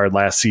calling card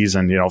last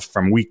season.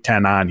 From week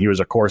 10 on, he was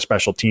a core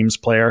special teams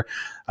player.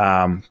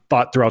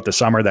 Thought throughout the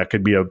summer that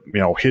could be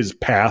his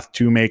path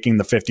to making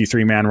the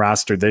 53-man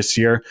roster this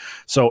year.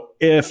 So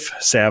if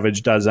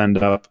Savage does end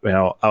up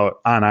out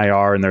on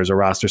IR and there's a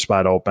roster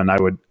spot open, that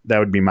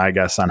would be my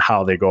guess on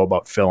how they go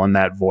about filling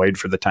that void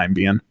for the time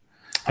being.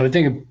 I would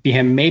think it'd be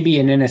him, maybe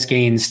an Ennis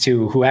Gaines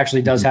too, who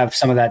actually does have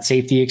some of that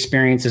safety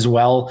experience as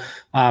well.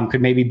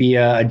 Could maybe be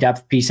a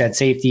depth piece at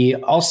safety.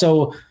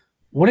 Also,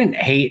 wouldn't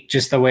hate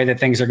just the way that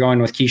things are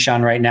going with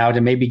Keyshawn right now to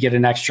maybe get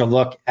an extra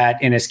look at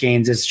Ennis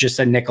Gaines as just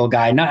a nickel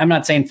guy. I'm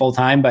not saying full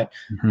time, but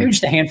maybe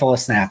just a handful of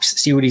snaps,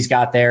 see what he's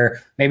got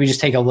there. Maybe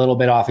just take a little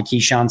bit off of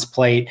Keyshawn's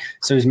plate,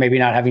 so he's maybe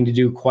not having to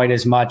do quite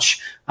as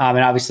much. And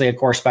obviously a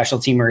core special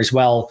teamer as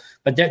well.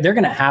 But they're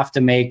going to have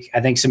to make,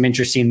 I think, some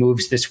interesting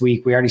moves this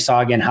week. We already saw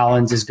again,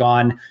 Hollins is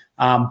gone.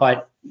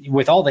 But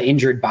with all the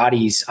injured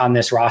bodies on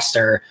this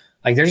roster,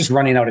 like they're just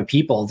running out of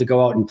people to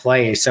go out and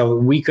play. So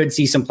we could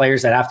see some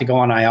players that have to go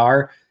on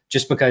IR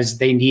just because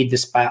they need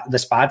the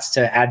spots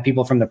to add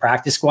people from the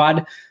practice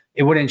squad.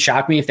 It wouldn't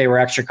shock me if they were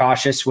extra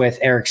cautious with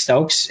Eric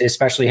Stokes,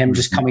 especially him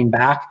just coming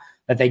back,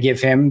 that they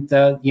give him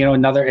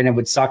another, and it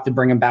would suck to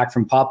bring him back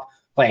from PUP,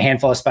 play a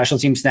handful of special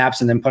team snaps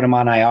and then put him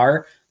on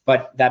IR.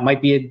 But that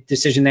might be a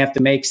decision they have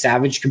to make.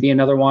 Savage could be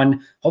another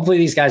one. Hopefully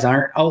these guys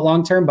aren't out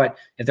long-term, but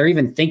if they're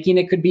even thinking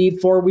it could be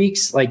 4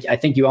 weeks, like I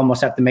think you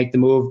almost have to make the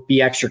move,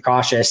 be extra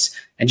cautious,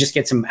 and just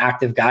get some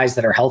active guys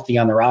that are healthy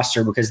on the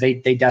roster because they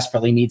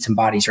desperately need some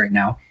bodies right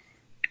now.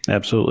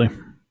 Absolutely.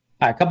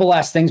 A couple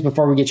last things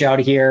before we get you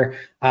out of here.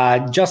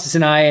 Justice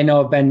and I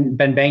know have been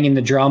banging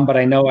the drum, but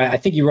I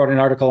think you wrote an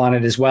article on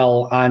it as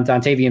well on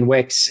Dontavian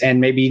Wicks and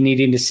maybe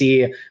needing to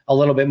see a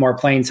little bit more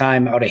playing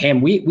time out of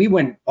him. We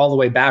went all the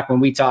way back when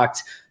we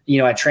talked,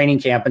 at training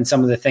camp and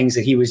some of the things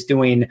that he was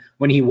doing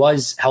when he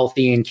was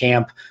healthy in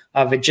camp.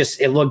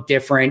 It looked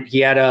different. He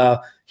had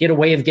a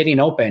way of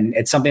getting open.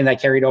 It's something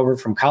that carried over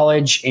from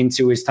college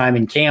into his time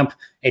in camp.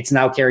 It's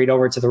now carried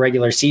over to the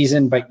regular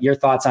season. But your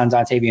thoughts on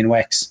Dontavian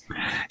Wicks?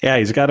 Yeah,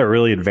 he's got a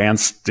really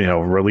advanced,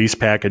 release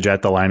package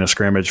at the line of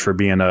scrimmage for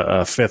being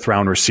a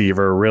fifth-round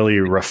receiver, really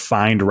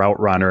refined route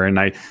runner. And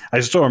I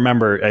still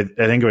remember, I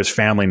think it was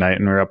family night,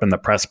 and we were up in the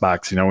press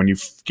box, when you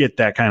get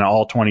that kind of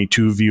all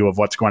 22 view of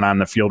what's going on in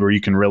the field where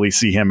you can really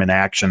see him in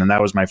action. And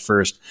that was my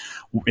first,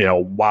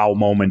 wow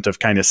moment of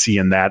kind of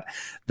seeing that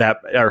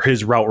or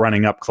his route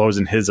running up close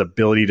and his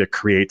ability to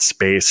create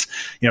space.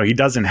 He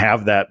doesn't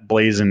have that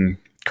blazing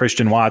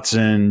Christian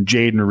Watson,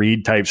 Jaden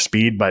Reed type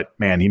speed, but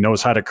man, he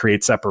knows how to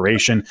create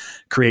separation,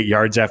 create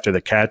yards after the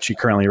catch. He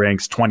currently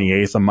ranks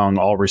 28th among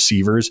all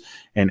receivers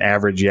in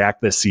average yak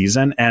this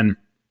season. And,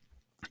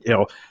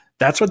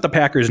 that's what the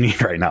Packers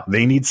need right now.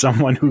 They need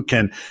someone who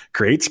can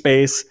create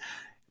space,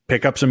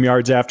 pick up some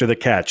yards after the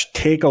catch,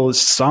 take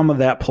some of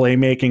that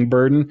playmaking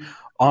burden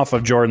off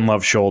of Jordan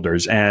Love's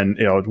shoulders. And,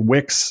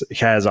 Wicks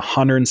has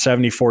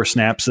 174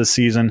 snaps this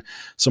season.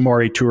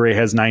 Samori Toure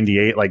has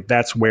 98. Like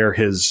that's where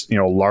his,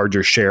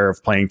 larger share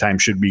of playing time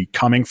should be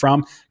coming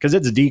from, because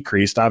it's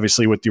decreased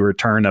obviously with the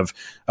return of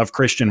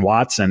Christian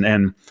Watson.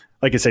 And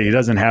like I said, he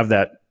doesn't have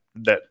that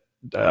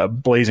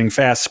blazing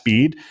fast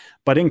speed,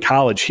 but in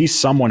college, he's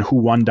someone who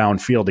won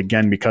downfield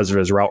again because of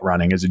his route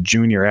running. As a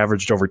junior,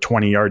 averaged over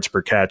 20 yards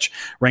per catch,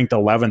 ranked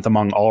 11th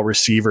among all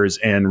receivers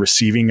in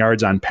receiving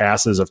yards on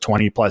passes of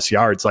 20 plus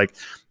yards. Like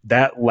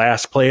that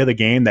last play of the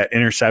game, that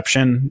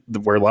interception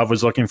where Love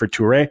was looking for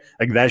Toure,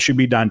 like that should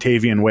be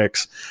Dontavian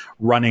Wicks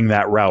running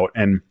that route.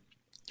 And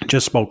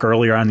just spoke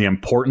earlier on the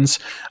importance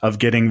of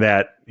getting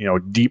that,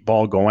 deep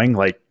ball going,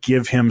 like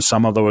give him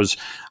some of those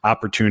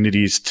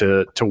opportunities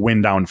to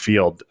win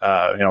downfield,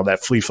 that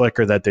flea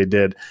flicker that they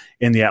did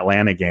in the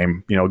Atlanta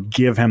game,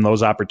 give him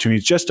those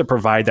opportunities just to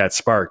provide that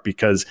spark,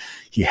 because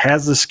he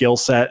has the skill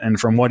set. And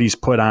from what he's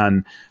put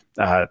on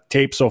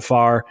tape so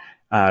far,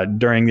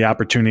 during the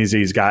opportunities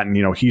he's gotten,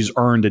 he's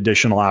earned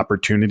additional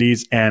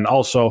opportunities. And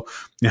also,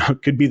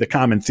 could be the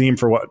common theme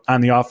for what on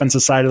the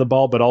offensive side of the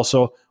ball, but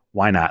also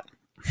why not?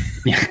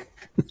 Yeah.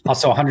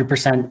 Also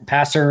 100%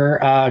 passer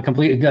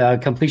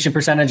completion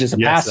percentage as a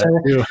passer,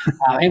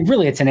 and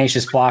really a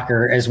tenacious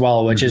blocker as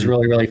well, which is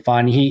really, really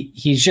fun.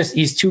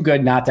 He's too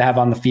good not to have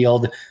on the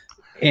field.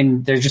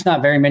 And there's just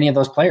not very many of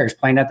those players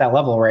playing at that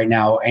level right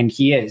now. And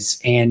he is,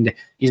 and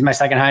he's my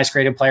second highest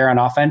graded player on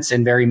offense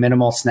in very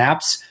minimal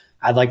snaps.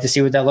 I'd like to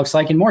see what that looks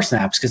like in more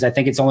snaps, because I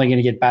think it's only going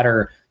to get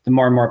better the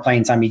more and more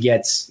playing time he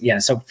gets. Yeah,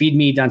 so feed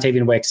me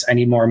Dontavian Wicks. I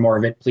need more and more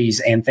of it, please.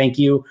 And thank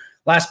you.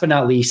 Last but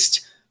not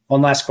least,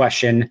 one last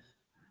question.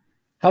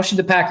 How should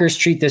the Packers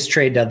treat this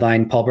trade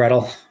deadline, Paul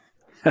Bretl?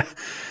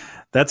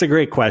 That's a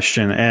great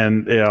question.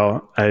 And,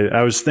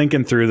 I was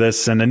thinking through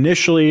this, and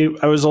initially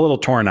I was a little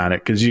torn on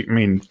it because,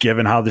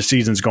 given how the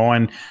season's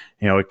going,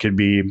 it could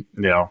be,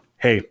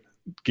 hey,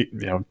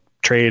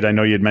 trade. I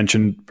know you'd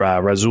mentioned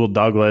Rasul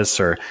Douglas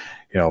or,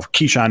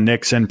 Keyshawn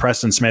Nixon,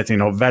 Preston Smith,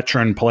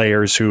 veteran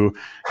players who,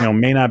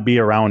 may not be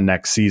around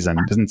next season.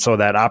 And so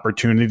that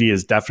opportunity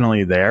is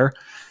definitely there.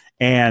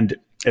 And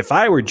if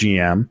I were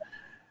GM,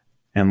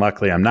 and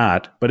luckily I'm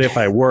not, but if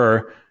I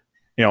were,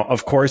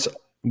 of course,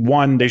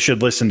 one, they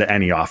should listen to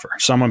any offer.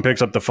 Someone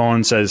picks up the phone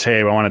and says, hey,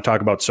 I want to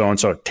talk about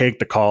so-and-so. Take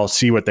the call,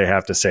 see what they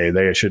have to say.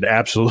 They should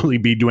absolutely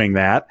be doing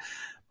that.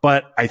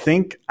 But I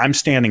think I'm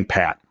standing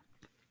pat.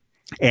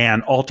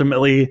 And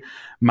ultimately,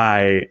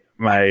 my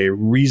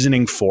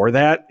reasoning for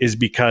that is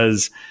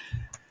because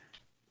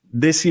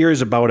this year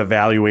is about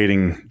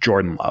evaluating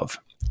Jordan Love.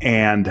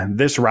 And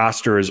this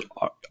roster is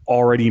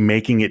already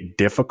making it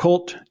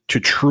difficult to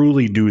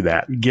truly do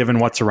that, given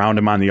what's around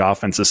him on the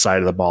offensive side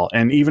of the ball.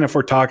 And even if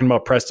we're talking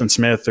about Preston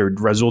Smith or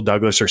Rasul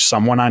Douglas or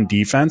someone on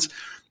defense,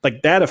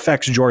 like that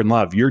affects Jordan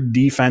Love. Your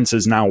defense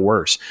is now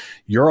worse.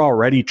 You're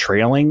already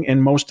trailing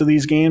in most of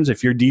these games.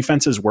 If your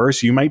defense is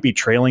worse, you might be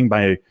trailing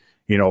by,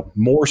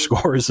 more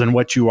scores than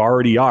what you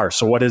already are.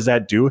 So what does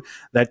that do?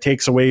 That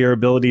takes away your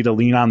ability to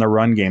lean on the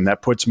run game.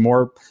 That puts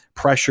more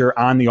pressure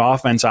on the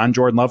offense, on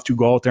Jordan Love to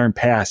go out there and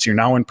pass. You're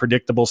now in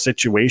predictable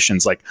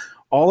situations. Like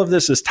all of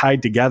this is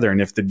tied together. And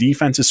if the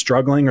defense is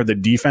struggling or the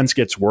defense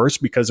gets worse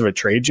because of a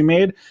trade you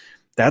made,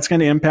 that's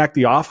going to impact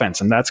the offense.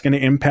 And that's going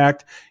to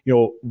impact,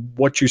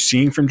 what you're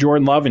seeing from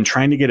Jordan Love and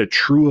trying to get a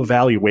true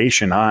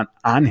evaluation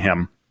on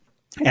him.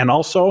 And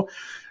also,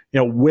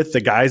 with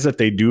the guys that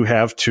they do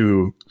have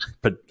to,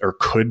 or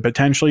could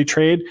potentially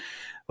trade,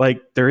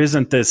 like there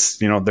isn't this,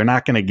 they're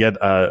not going to get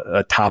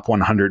a top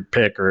 100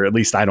 pick, or at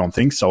least I don't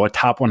think so, a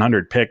top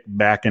 100 pick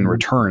back in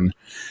return.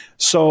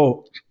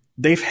 So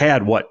they've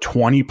had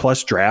 20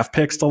 plus draft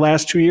picks the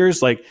last 2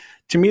 years. Like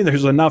to me,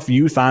 there's enough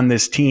youth on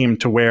this team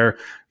to where,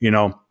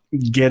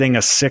 getting a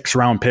 6th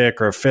round pick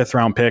or a 5th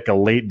round pick, a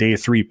late day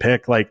 3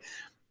 pick, like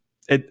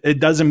it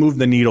doesn't move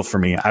the needle for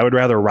me. I would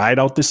rather ride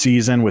out the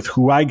season with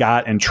who I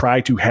got and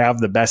try to have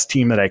the best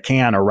team that I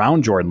can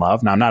around Jordan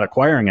Love. Now, I'm not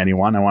acquiring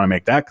anyone. I want to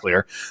make that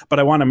clear, but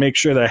I want to make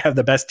sure that I have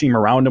the best team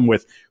around him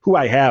with who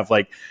I have.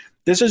 Like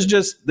this is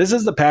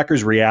the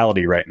Packers'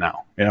 reality right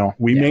now.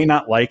 We may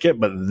not like it,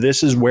 but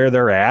this is where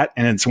they're at.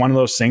 And it's one of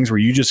those things where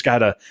you just got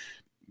to,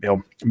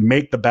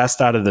 make the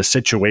best out of the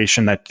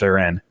situation that they're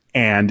in.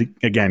 And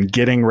again,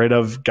 getting rid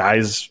of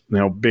guys,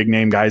 big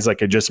name guys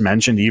like I just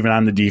mentioned, even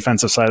on the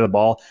defensive side of the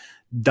ball,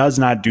 does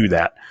not do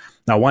that.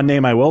 Now, one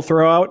name I will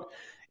throw out,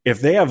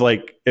 if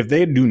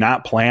they do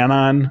not plan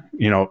on,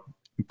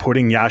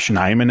 putting Yash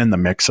Nyman in the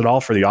mix at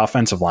all for the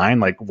offensive line,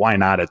 like why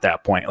not at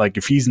that point? Like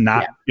if he's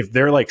not, if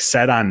they're like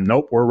set on,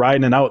 nope, we're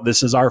riding it out,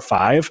 this is our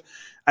 5.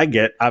 I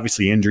get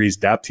obviously injuries,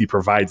 depth, he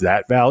provides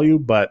that value,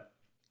 but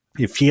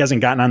if he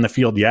hasn't gotten on the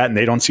field yet and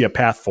they don't see a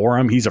path for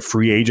him, he's a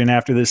free agent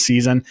after this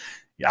season.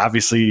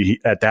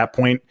 Obviously, at that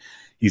point,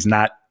 he's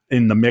not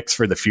in the mix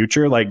for the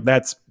future. Like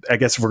that's, I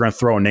guess if we're going to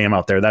throw a name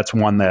out there, that's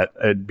one that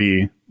I'd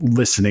be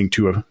listening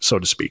to, so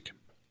to speak.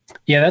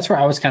 Yeah, that's where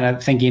I was kind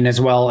of thinking as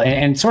well.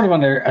 And sort of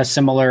under a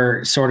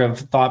similar sort of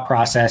thought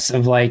process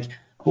of like,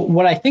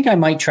 what I think I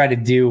might try to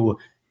do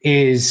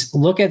is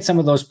look at some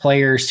of those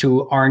players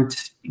who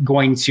aren't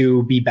going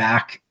to be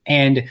back.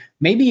 And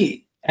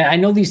maybe, I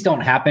know these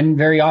don't happen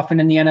very often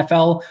in the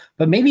NFL,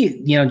 but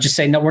maybe, just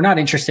say, no, we're not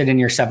interested in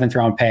your 7th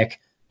round pick.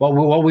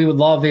 What we would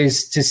love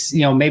is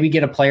to, maybe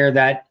get a player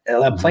back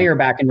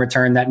in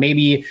return that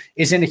maybe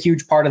isn't a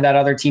huge part of that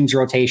other team's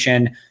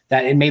rotation,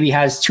 that it maybe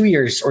has 2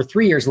 years or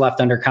 3 years left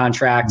under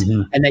contract,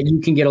 and that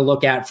you can get a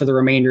look at for the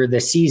remainder of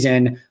this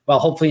season. Well,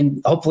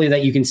 hopefully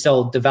that you can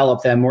still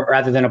develop them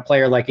rather than a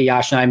player like a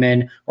Yash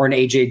Nyman or an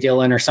AJ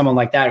Dillon or someone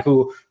like that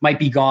who might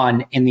be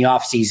gone in the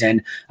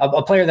offseason.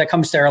 A player that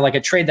comes to, or like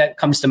a trade that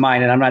comes to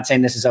mind, and I'm not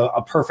saying this is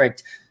a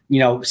perfect,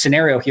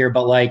 scenario here,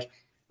 but like,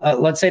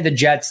 let's say the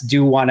Jets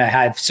do want to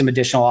have some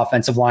additional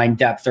offensive line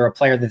depth or a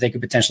player that they could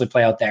potentially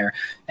play out there,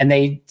 and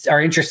they are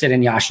interested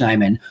in Yash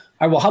Nyman.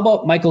 All right, well, how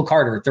about Michael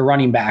Carter, the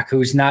running back,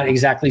 who's not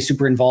exactly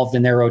super involved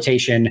in their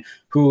rotation,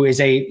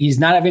 he's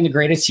not having the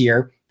greatest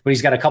year, but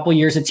he's got a couple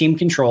years of team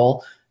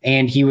control,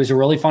 and he was a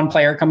really fun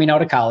player coming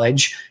out of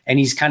college, and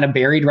he's kind of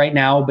buried right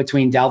now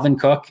between Dalvin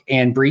Cook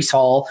and Breece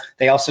Hall.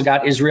 They also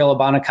got Israel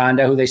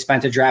Abanikanda, who they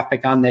spent a draft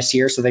pick on this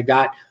year, so they've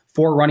got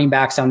 4 running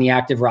backs on the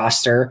active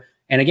roster.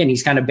 And again,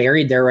 he's kind of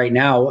buried there right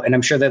now. And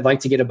I'm sure they'd like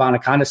to get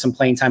Abanikanda some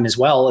playing time as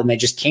well, and they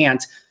just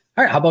can't.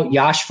 All right, how about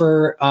Yash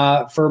for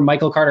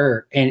Michael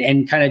Carter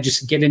and kind of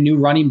just get a new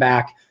running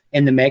back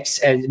in the mix,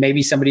 and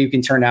maybe somebody who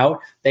can turn out.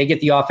 They get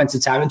the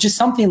offensive tackle, just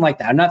something like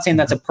that. I'm not saying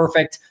that's a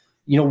perfect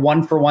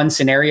 1-for-1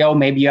 scenario.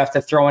 Maybe you have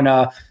to throw in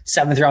a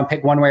 7th round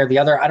pick one way or the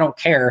other. I don't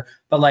care.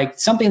 But like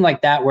something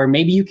like that, where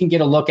maybe you can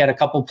get a look at a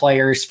couple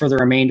players for the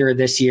remainder of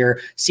this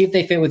year, see if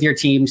they fit with your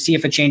team, see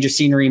if a change of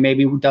scenery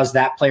maybe does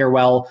that player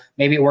well.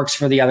 Maybe it works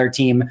for the other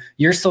team.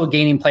 You're still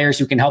gaining players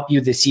who can help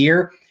you this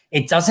year.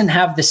 It doesn't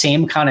have the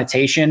same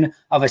connotation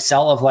of a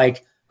sell of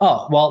like,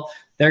 oh, well,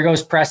 there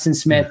goes Preston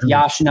Smith,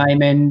 Yash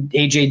Nyman,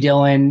 AJ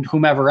Dillon,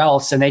 whomever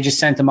else, and they just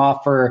sent them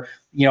off for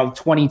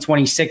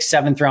 2026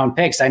 7th round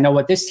picks. I know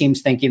what this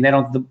team's thinking. They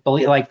don't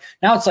believe, like,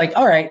 now it's like,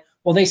 all right,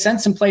 well, they sent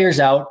some players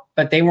out,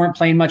 but they weren't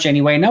playing much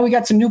anyway. Now we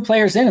got some new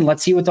players in, and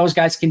let's see what those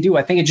guys can do.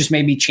 I think it just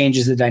maybe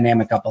changes the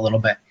dynamic up a little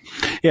bit.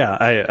 Yeah,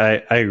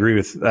 I agree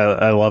with.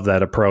 I love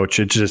that approach.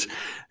 It's just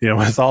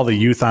with all the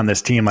youth on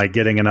this team, like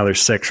getting another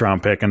 6th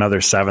round pick, another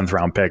 7th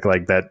round pick,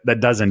 like that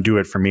doesn't do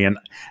it for me. And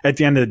at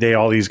the end of the day,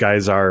 all these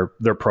guys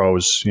they're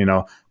pros.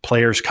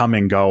 Players come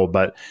and go,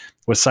 but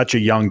with such a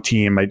young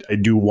team, I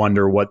do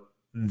wonder what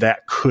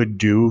that could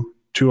do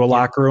to a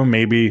locker room.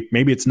 Maybe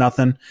it's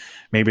nothing.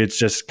 Maybe it's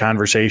just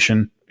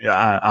conversation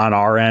on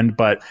our end.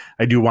 But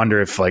I do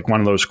wonder if like one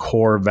of those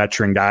core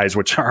veteran guys,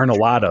 which aren't a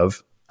lot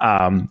of,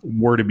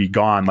 were to be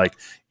gone, like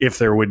if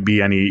there would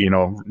be any,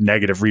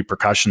 negative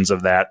repercussions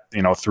of that,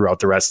 throughout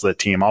the rest of the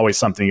team. Always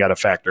something you got to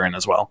factor in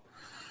as well.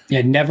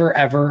 Yeah, never,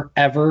 ever,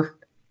 ever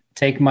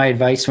take my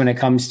advice when it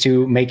comes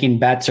to making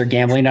bets or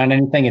gambling on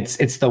anything.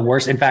 It's the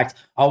worst. In fact,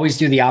 always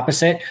do the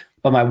opposite.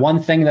 But my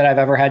one thing that I've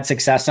ever had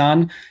success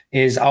on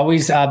is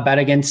always bet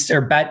against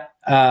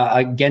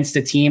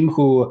a team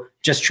who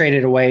just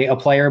traded away a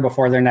player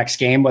before their next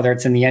game, whether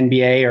it's in the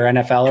NBA or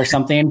NFL or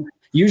something.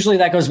 Usually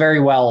that goes very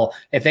well.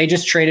 If they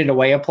just traded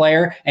away a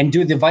player, and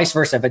do the vice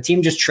versa. If a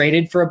team just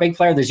traded for a big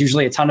player, there's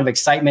usually a ton of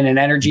excitement and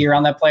energy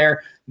around that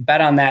player.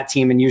 Bet on that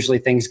team, and usually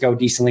things go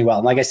decently well.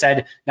 And like I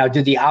said, now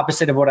do the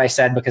opposite of what I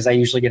said, because I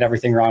usually get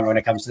everything wrong when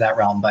it comes to that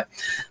realm. But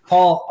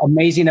Paul,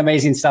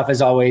 amazing stuff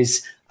as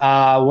always.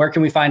 Where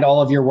can we find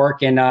all of your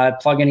work, and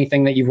plug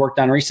anything that you've worked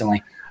on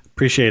recently?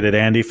 Appreciate it,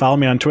 Andy. Follow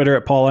me on Twitter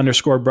at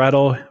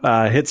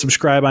Paul_Bretl. Hit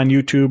subscribe on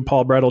YouTube,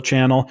 Paul Bretl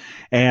channel,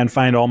 and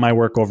find all my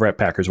work over at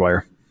Packers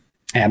Wire.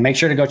 And make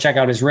sure to go check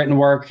out his written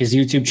work, his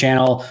YouTube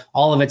channel.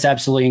 All of it's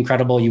absolutely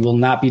incredible. You will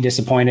not be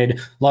disappointed.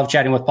 Love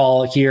chatting with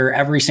Paul here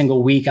every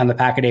single week on the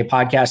Pack-A-Day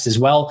podcast as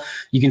well.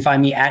 You can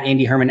find me at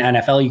Andy Herman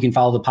NFL. You can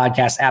follow the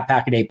podcast at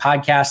Pack-A-Day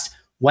Podcast.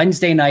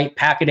 Wednesday night,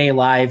 Pack-A-Day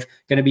Live,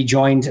 going to be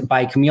joined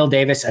by Camille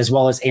Davis as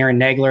well as Aaron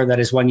Nagler. That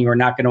is one you are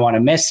not going to want to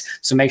miss.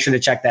 So make sure to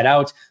check that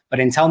out. But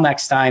until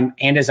next time,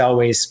 and as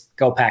always,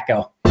 go Pack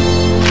Go.